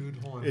gosh, dude!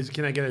 Hold on.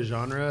 Can I get a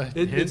genre?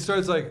 It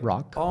starts like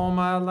rock. All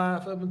my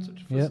life I've been such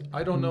a Yep.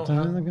 I don't know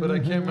how, but I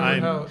can't remember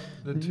how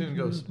the tune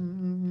goes.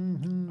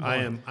 I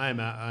am.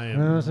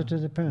 Closer to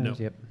the prize. Nope.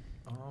 Yep.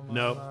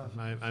 Nope.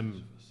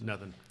 I'm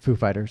nothing. Foo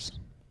Fighters.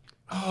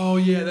 Oh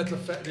yeah, that's a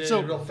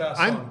real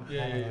fast I'm, song.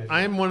 Yeah.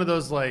 I'm one of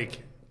those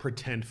like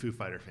pretend Foo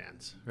Fighter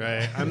fans,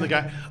 right? I'm the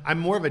guy. I'm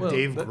more of a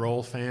Dave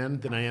Grohl fan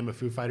than I am a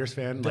Foo Fighters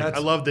fan. Like I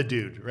love the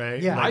dude,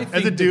 right? Yeah. Like,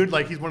 as a dude,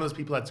 like he's one of those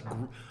people that's.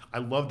 I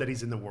love that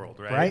he's in the world,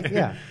 right? Right?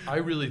 Yeah. I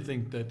really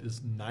think that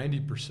is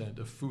 90%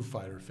 of Foo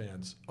Fighter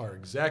fans are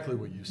exactly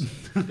what you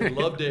said. They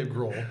love Dave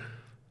Grohl,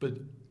 but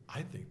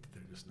I think that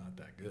they're just not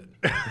that good.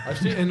 I've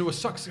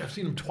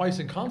seen them twice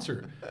in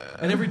concert,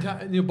 and every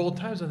time, both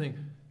times, I think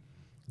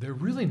they're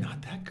really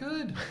not that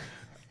good.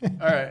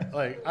 All right,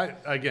 like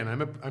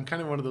I'm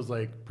kind of one of those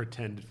like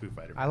pretend Foo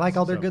Fighter fans. I like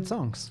all their good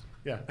songs.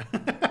 Yeah.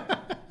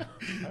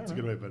 That's a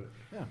good way to put it.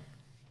 Yeah.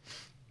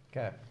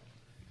 Okay.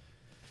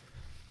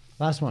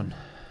 Last one.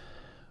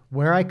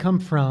 Where I come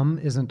from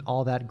isn't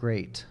all that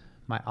great.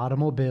 My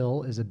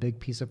automobile is a big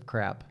piece of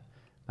crap.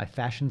 My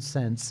fashion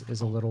sense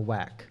is a little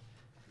whack.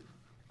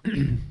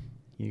 You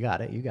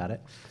got it.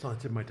 It's on the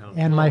tip of my tongue.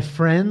 And my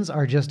friends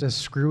are just as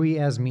screwy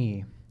as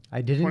me.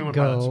 I didn't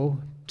go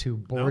to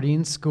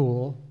boarding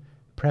school.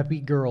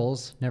 Preppy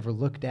girls never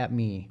looked at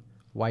me.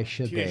 Why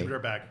should Teenage they?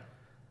 Dirtbag.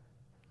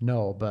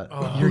 No, but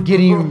you're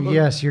getting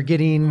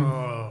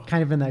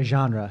kind of in that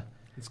genre.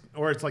 It's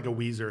like a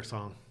Weezer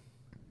song.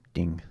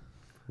 Ding.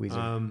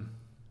 Weezer.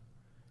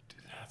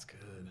 Dude, that's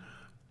good.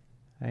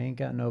 I ain't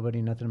got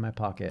nobody, nothing in my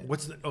pocket.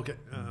 What's the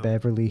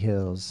Beverly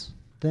Hills.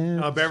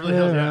 Beverly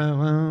Hills, yeah. I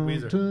want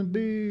Weezer. to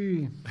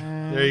be.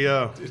 There you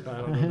go. Dude,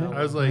 I don't know.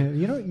 I was like,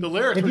 the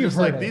lyrics were just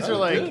like these are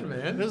like good,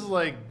 man. this is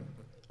like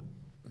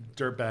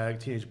Dirtbag,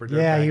 Teenage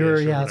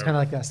Dirtbag. It's kind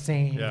of like that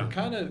same. Yeah.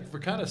 We're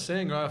kind of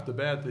saying right off the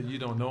bat that you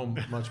don't know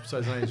much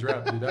besides 90s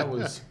rap, dude. That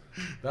was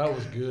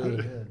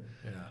good.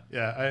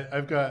 Yeah.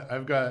 I've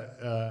got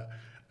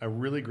a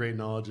really great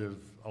knowledge of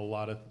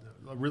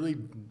a really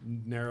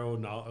narrow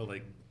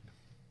like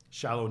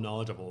shallow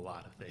knowledge of a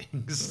lot of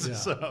things. Yeah.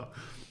 So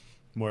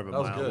more of a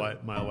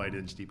mile wide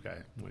inch deep guy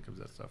when it comes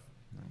to that stuff.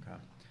 Okay.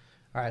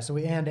 All right. So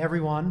we end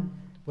everyone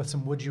with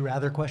some would you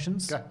rather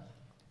questions. Okay.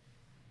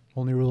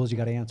 Only rule is you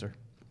got to answer.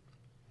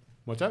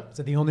 What's that?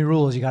 So the only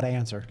rule is you got to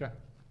answer. Okay.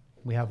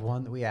 We have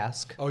one that we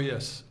ask. Oh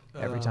yes.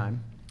 Every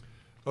time.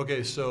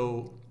 Okay,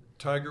 so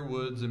Tiger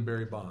Woods and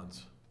Barry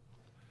Bonds.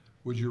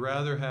 Would you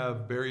rather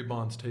have Barry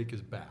Bonds take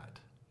his bat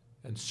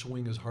and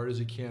swing as hard as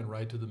he can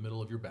right to the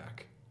middle of your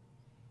back?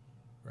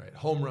 Right,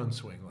 home run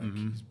swing, like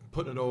he's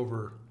putting it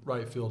over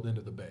right field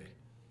into the bay.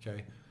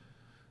 Okay.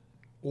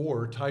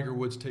 Or Tiger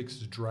Woods takes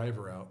his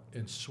driver out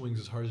and swings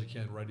as hard as he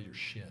can right at your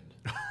shin.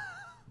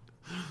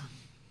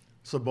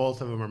 So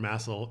both of them are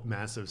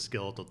massive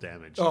skeletal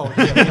damage. Oh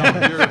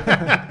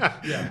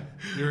yeah,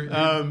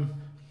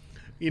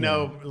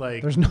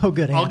 like there's no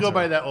good answer. I'll go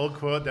by that old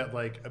quote that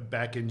like a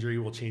back injury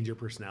will change your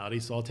personality.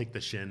 So I'll take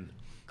the shin.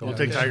 We'll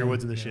take Tiger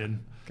Woods in the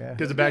shin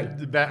because the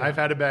back. I've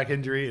had a back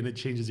injury and it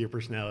changes your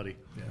personality.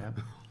 Yeah.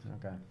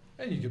 Okay.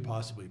 And you could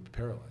possibly be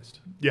paralyzed.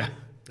 Yeah,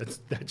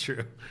 that's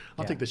true.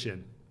 I'll take the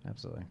shin.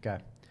 Absolutely.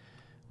 Okay.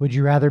 Would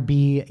you rather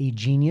be a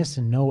genius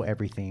and know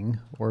everything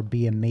or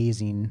be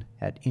amazing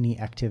at any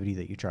activity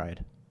that you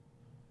tried?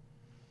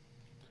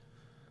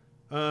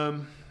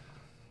 I've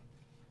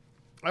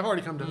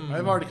already come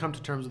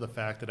to terms with the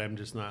fact that I'm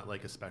just not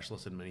like a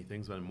specialist in many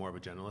things, but I'm more of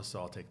a generalist. So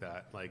I'll take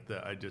that. Like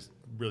I just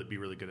be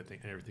really good at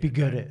everything. Be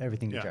good at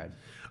everything you tried.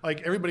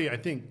 Like I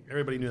think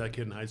everybody knew that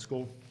kid in high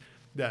school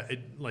that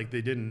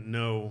they didn't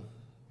know.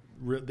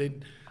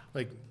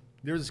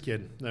 There was this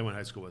kid that I went to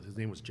high school with. His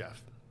name was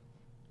Jeff.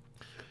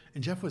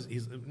 And Jeff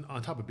he's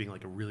on top of being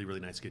like a really, really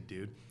nice, good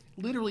dude.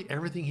 Literally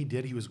everything he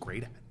did, he was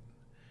great at.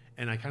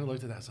 And I kind of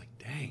looked at that. I was like,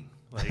 dang.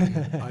 Like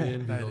I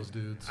envy those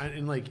dudes.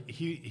 And like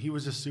he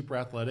was just super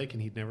athletic,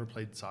 and he'd never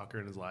played soccer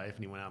in his life.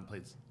 And he went out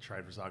and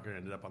tried for soccer, and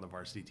ended up on the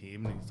varsity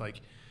team. And he's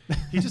like,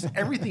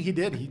 everything he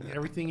did, he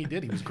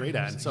was great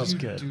at. And so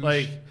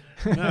like,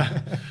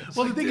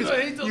 well, the thing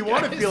is, you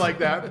want to feel like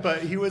that,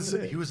 but he was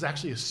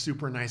actually a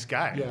super nice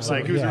guy. Yeah.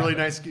 Like he was a really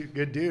nice,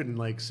 good dude, and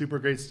like super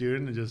great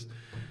student, and just.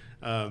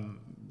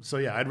 So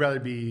yeah, I'd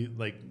rather be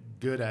like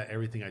good at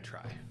everything I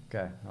try.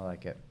 Okay, I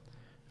like it.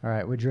 All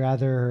right, would you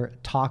rather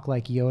talk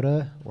like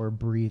Yoda or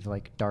breathe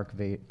like Darth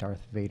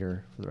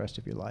Vader for the rest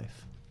of your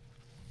life?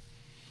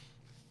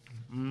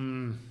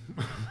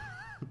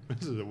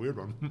 This is a weird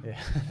one.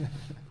 Yeah.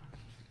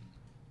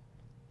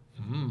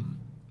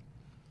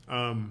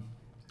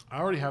 I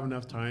already have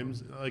enough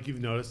times, like you've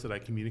noticed, that I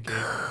communicate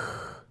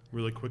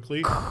really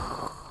quickly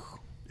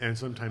and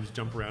sometimes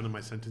jump around in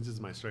my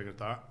sentences, my string of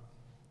thought.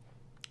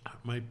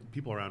 My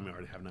people around me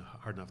already have a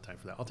hard enough time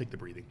for that. I'll take the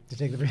breathing. To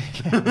take the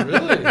breathing?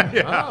 Really?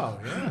 Yeah. Oh,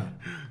 yeah.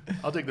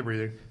 I'll take the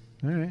breathing.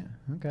 All right.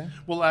 Okay.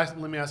 Well, let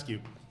me ask you.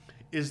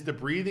 is the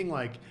breathing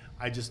like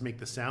I just make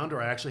the sound,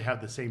 or I actually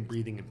have the same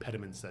breathing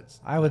impediments?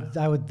 I would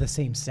the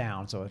same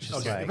sound, so it's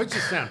just if it's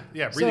just sound,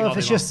 breathing. So if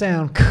it's just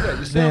sound,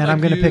 then like I'm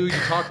going to pick. You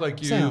talk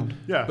like you, sound.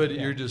 But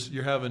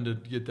you're having to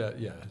get that.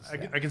 Yeah,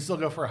 I can still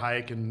go for a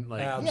hike and not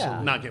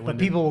get winded. But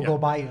people will go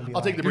by you and be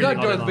I'll take the You're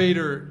breathing. not Darth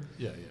Vader.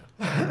 Yeah.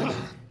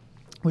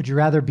 Would you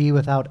rather be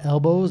without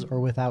elbows or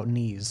without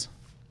knees?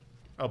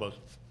 Elbows.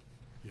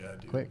 Yeah,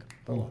 dude. Quick.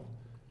 Boom.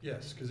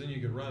 Yes, because then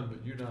you could run,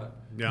 but you're not.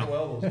 Yeah. No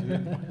elbows,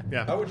 dude.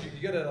 Yeah. How would you?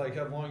 You gotta like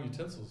have long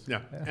utensils.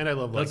 Yeah, and I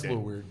love leg That's day. a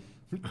little weird.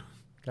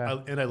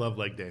 Okay. And I love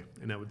leg day,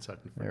 and that would suck.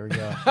 There we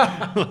go.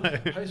 How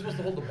are you supposed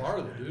to hold the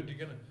bar, though, dude?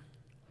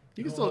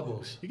 You can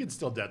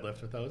still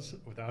deadlift with those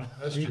without.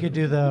 You could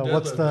do the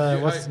what's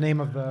the name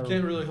of the?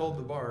 Can't really hold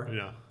the bar.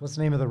 Yeah. What's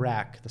the name of the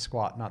rack? The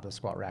squat, not the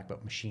squat rack,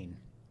 but machine.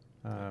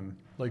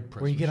 Leg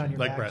press. Where you get on your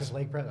leg back, press. just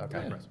leg press. Okay.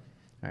 Leg press.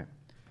 All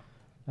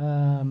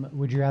right.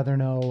 Would you rather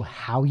know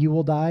how you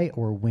will die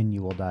or when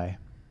you will die?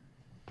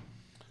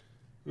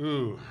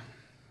 Ooh.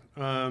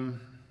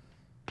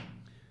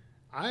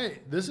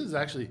 This is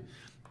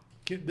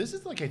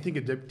like, I think,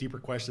 a deeper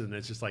question, and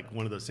it's just like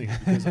one of those things.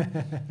 Because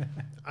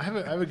I have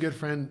a good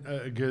friend,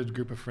 a good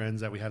group of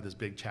friends that we have this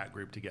big chat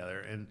group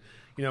together. And,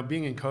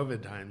 being in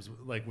COVID times,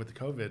 like with the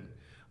COVID,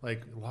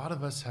 like a lot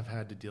of us have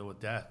had to deal with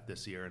death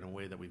this year in a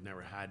way that we've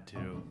never had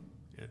to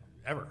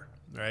ever,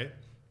 right?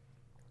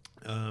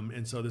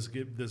 And so this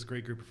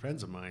great group of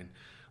friends of mine,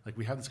 like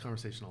we have this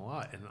conversation a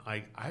lot, and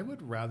I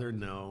would rather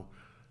know.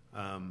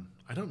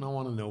 I don't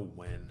want to know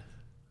when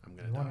I'm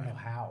going to die. I want to know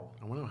how.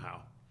 I want to know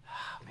how.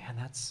 Oh, man,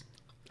 that's.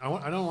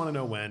 I don't want to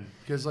know when,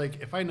 because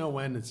like if I know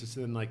when, it's just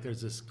then like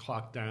there's this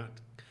countdown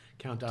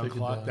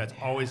clock that's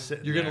always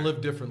sitting. You're going to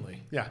live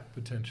differently. Yeah,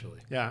 potentially.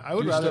 Yeah, I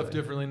would do rather stuff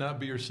differently, not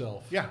be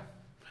yourself. Yeah.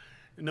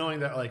 Knowing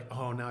that, like,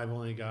 now I've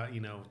only got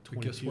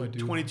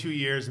 22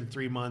 years and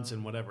 3 months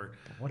and whatever.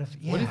 What if?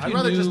 Yeah. What if I'd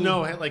rather just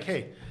know, like,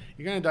 hey,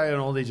 you're gonna die at an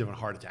old age of a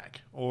heart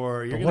attack,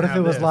 or you're. But what if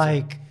it was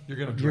like you're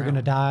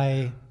gonna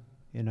die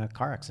in a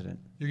car accident?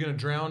 You're gonna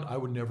drown. I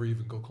would never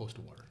even go close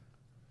to water.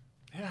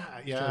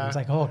 Yeah. So it's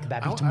like, could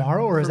that be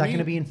tomorrow, or is that going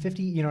to be in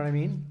 50? You know what I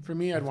mean? For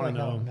me, I'd want to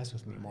know. That would mess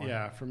with me more.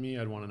 Yeah, for me,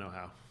 I'd want to know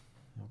how.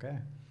 Okay,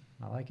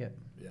 I like it.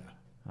 Yeah,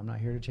 I'm not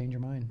here to change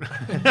your mind.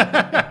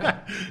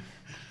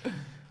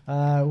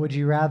 Would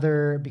you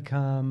rather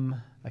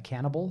become a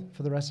cannibal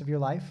for the rest of your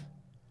life,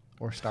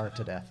 or starve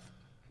to death?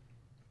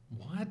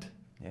 What?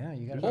 Yeah,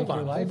 you got to live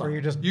your life, or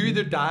you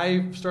either die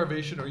of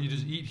starvation or you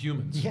just eat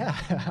humans. Yeah,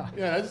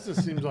 that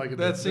just seems like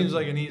seems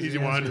like an easy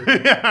one.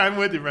 Yeah, I'm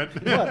with you, Brent.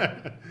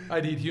 What?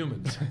 I'd eat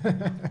humans.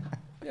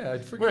 Yeah,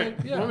 I'd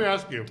forget. Wait, let me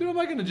ask you. Dude, am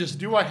I going to just...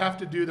 Do I have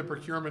to do the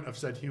procurement of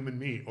said human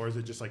meat, or is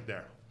it just like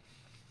there?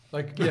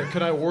 Like,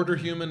 could I order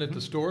human at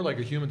the store, like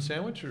a human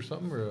sandwich or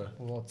something?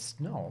 Well,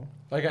 no.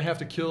 Like I have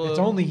to kill It's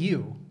only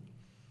you,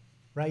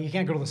 right? You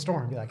can't go to the store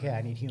and be like, hey,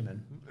 I need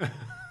human.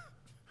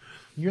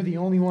 You're the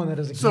only one that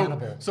is a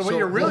cannibal. So what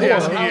you're really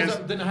asking is...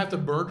 Then I have to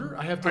murder?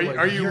 I have to,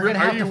 Are you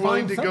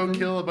willing to go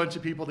kill a bunch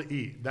of people to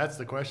eat? That's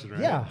the question,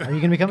 right? Yeah. Are you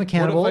going to become a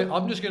cannibal?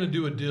 I'm just going to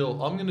do a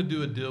deal. I'm going to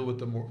do a deal with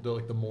the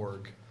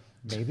morgue.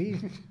 Maybe.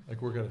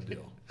 Like we're going to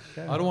deal.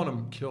 Okay. I don't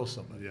want to kill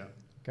somebody. Yeah.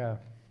 Okay.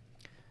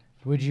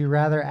 Would you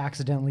rather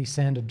accidentally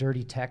send a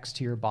dirty text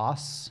to your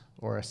boss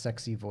or a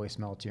sexy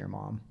voicemail to your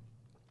mom?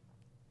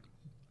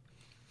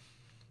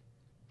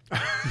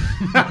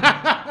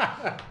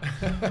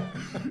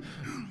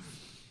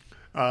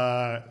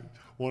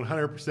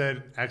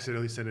 100%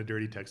 accidentally send a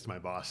dirty text to my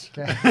boss.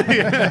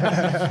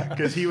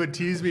 Because he would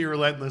tease me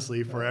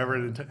relentlessly forever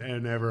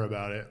and ever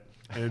about it.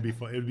 And it'd be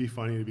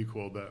funny, it'd be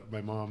cool, but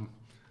my mom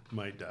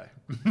might die.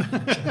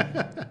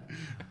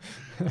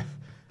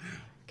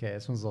 Okay,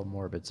 this one's a little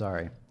morbid,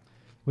 sorry.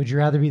 Would you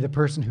rather be the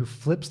person who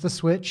flips the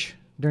switch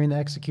during the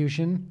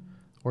execution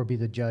or be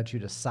the judge who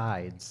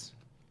decides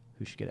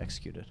who should get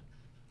executed?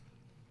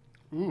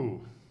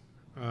 Ooh.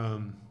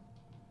 Man,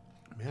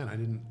 I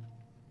didn't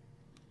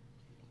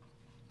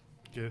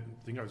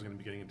think I was going to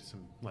be getting into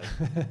some like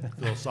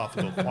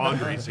philosophical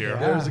quandaries here. Yeah,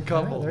 there's a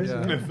couple.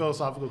 Yeah.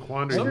 Philosophical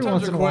quandaries.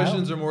 Sometimes the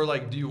questions are more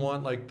like, do you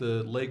want like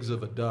the legs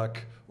of a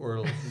duck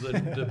or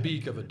the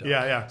beak of a duck?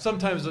 Yeah.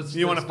 Sometimes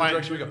you want to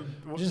find. We go.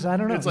 I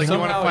don't know. It's like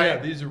somehow, you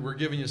want to fight. We're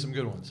giving you some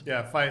good ones.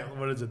 Yeah, fight.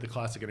 What is it? The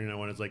classic internet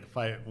one is like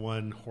fight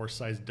one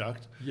horse-sized duck,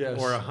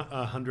 yes, or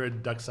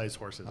 100 duck-sized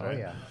horses. Oh, right?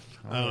 Yeah.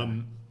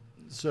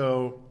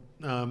 So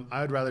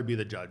I would rather be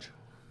the judge.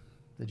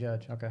 The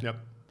judge. Okay. Yep.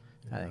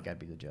 I think I'd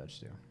be the judge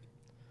too.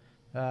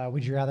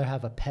 Would you rather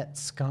have a pet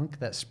skunk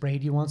that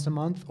sprayed you once a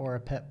month or a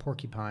pet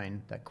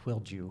porcupine that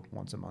quilled you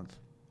once a month?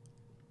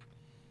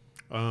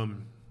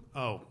 100%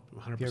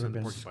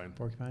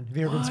 porcupine. Have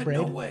you ever been sprayed?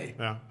 No way.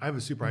 Yeah, I have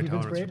a super high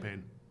tolerance for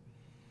pain.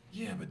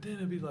 Yeah, but then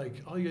it'd be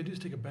like, all you gotta do is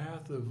take a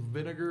bath of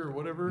vinegar or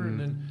whatever, and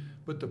then,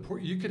 but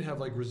you could have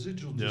like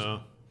residual.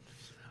 No,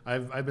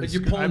 I've been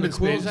like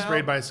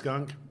sprayed by a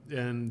skunk,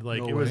 and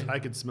like I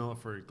could smell it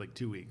for like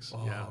 2 weeks.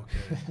 Oh, yeah.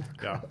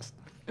 Okay.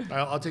 Yeah.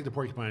 I'll take the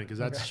porcupine because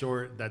that's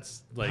short.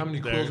 That's like how many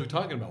quills are we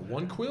talking about?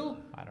 One quill?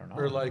 I don't know.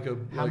 Or like a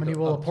how many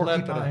will a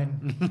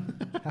porcupine?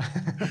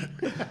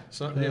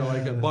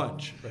 Like a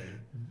bunch.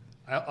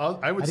 Right?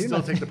 I would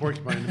still take the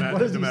porcupine. What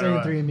does he say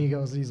in Three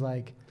Amigos? He's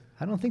like,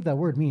 I don't think that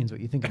word means what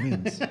you think it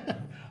means.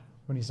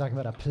 When he's talking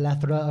about a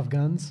plethora of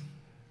guns.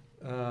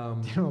 Do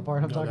you know what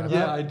part I'm talking about?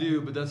 Yeah, I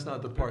do, but that's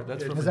not the part.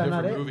 That's from a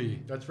different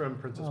movie. That's from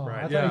Princess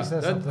Bride. I thought he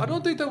said something. I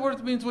don't think that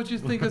word means what you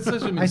think it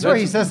says. I swear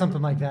he says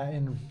something like that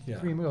in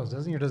Three Amigos,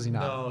 doesn't he, or does he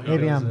not? No,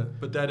 he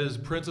doesn't. But that is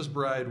Princess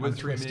Bride with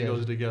Three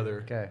Amigos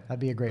together. Okay, that'd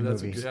be a great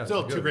movie.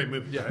 Still two great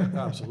movies. Yeah,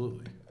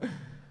 absolutely.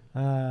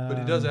 But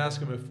he does ask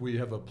him if we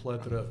have a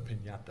plethora of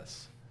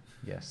piñatas.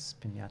 Yes,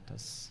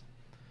 piñatas.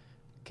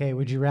 Okay,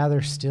 would you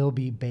rather still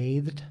be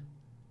bathed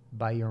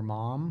by your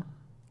mom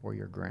or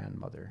your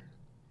grandmother?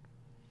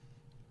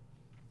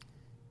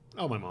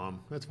 Oh, my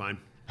mom. That's fine.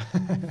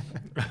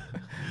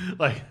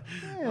 No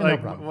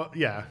problem. Well,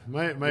 yeah.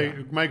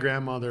 My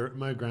grandma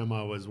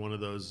was one of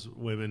those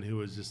women who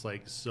was just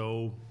like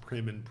so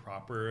prim and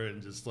proper,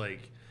 and just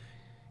like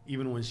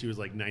even when she was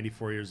like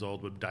 94 years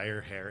old, would dye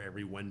her hair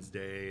every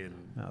Wednesday and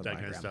that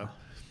kind of stuff.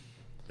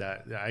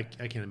 That I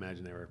can't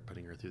imagine they were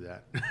putting her through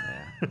that.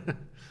 Yeah.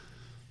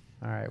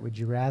 All right. Would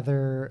you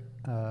rather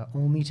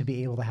only to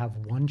be able to have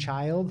one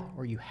child,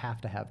 or you have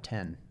to have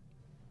 10?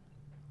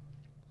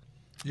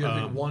 You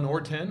have to pick 1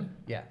 or 10?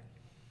 Yeah.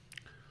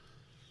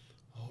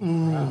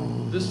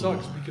 Oh, this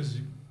sucks because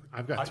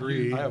I've got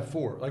 3. I have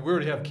 4. Like, we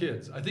already have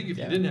kids. I think if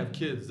you didn't have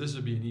kids, this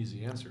would be an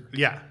easy answer.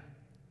 Yeah,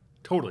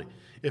 totally.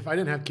 If I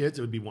didn't have kids,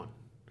 it would be 1.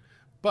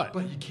 But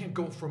you can't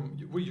go from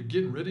you're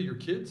getting rid of your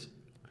kids.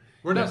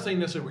 We're not saying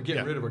necessarily we're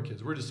getting rid of our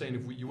kids. We're just saying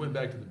if you went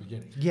back to the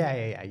beginning.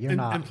 Yeah. You're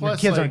not. And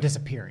plus, your kids aren't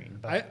disappearing.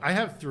 But. I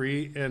have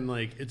 3, and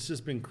like it's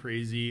just been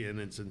crazy, and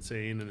it's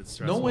insane, and it's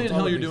stressful. No way in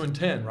hell you're doing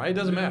 10, right? It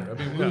doesn't matter.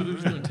 I mean,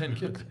 who's doing 10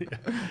 kids?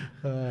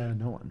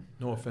 No one.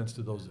 No offense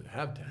to those that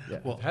have 10. Yeah.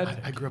 Well,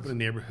 I grew up in a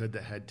neighborhood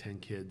that had 10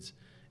 kids,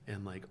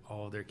 and like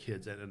all their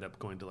kids ended up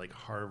going to like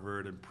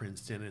Harvard and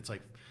Princeton. And it's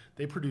like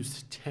they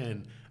produced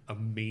 10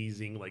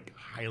 amazing, like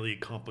highly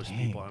accomplished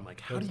people. I'm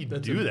like, how do you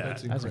do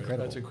that? That's incredible.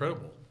 That's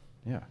incredible.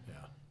 Yeah.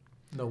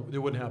 No, it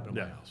wouldn't happen in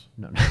my house.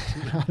 No,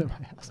 not in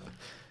my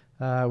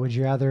house. Would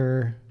you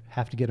rather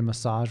have to get a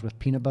massage with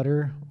peanut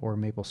butter or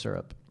maple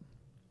syrup?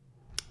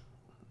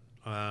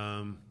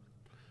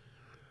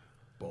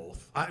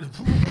 Both. I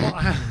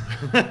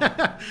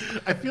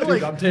feel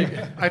I'm taking.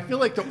 I feel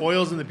like the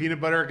oils in the peanut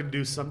butter can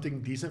do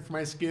something decent for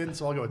my skin,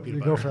 so I'll go with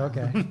peanut butter.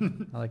 Okay.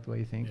 I like the way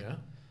you think. Yeah.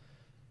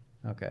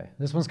 Okay.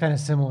 This one's kind of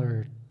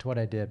similar to what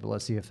I did, but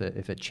let's see if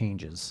it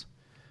changes.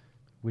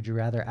 Would you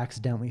rather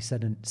accidentally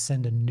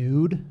send a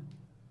nude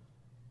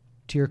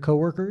to your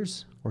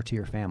coworkers or to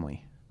your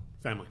family?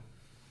 Family.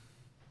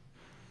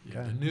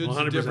 Yeah, the nude's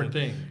a different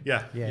thing.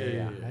 Yeah.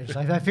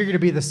 I figured it'd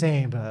be the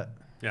same, but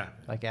yeah,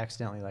 like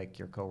accidentally, like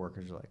your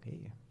coworkers are like,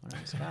 "Hey, all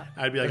right, Scott."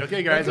 I'd be like,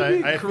 "Okay, guys, I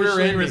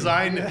officially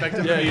resigned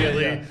effective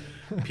immediately. Yeah.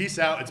 Peace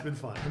out. It's been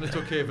fun." And it's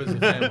okay if it's a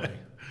family.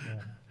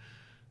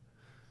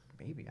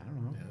 Maybe, I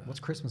don't know. Yeah. What's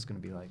Christmas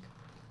going to be like?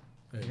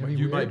 Hey,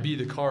 you might be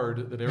the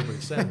card that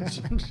everybody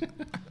sends.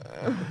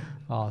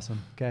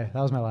 Awesome. Okay, that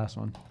was my last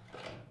one.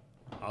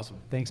 Awesome.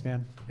 Thanks,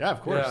 man. Yeah,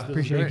 of course.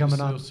 Appreciate you coming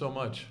on so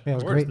much. Yeah, it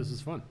was great. great. This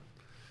is fun.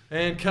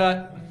 And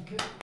cut.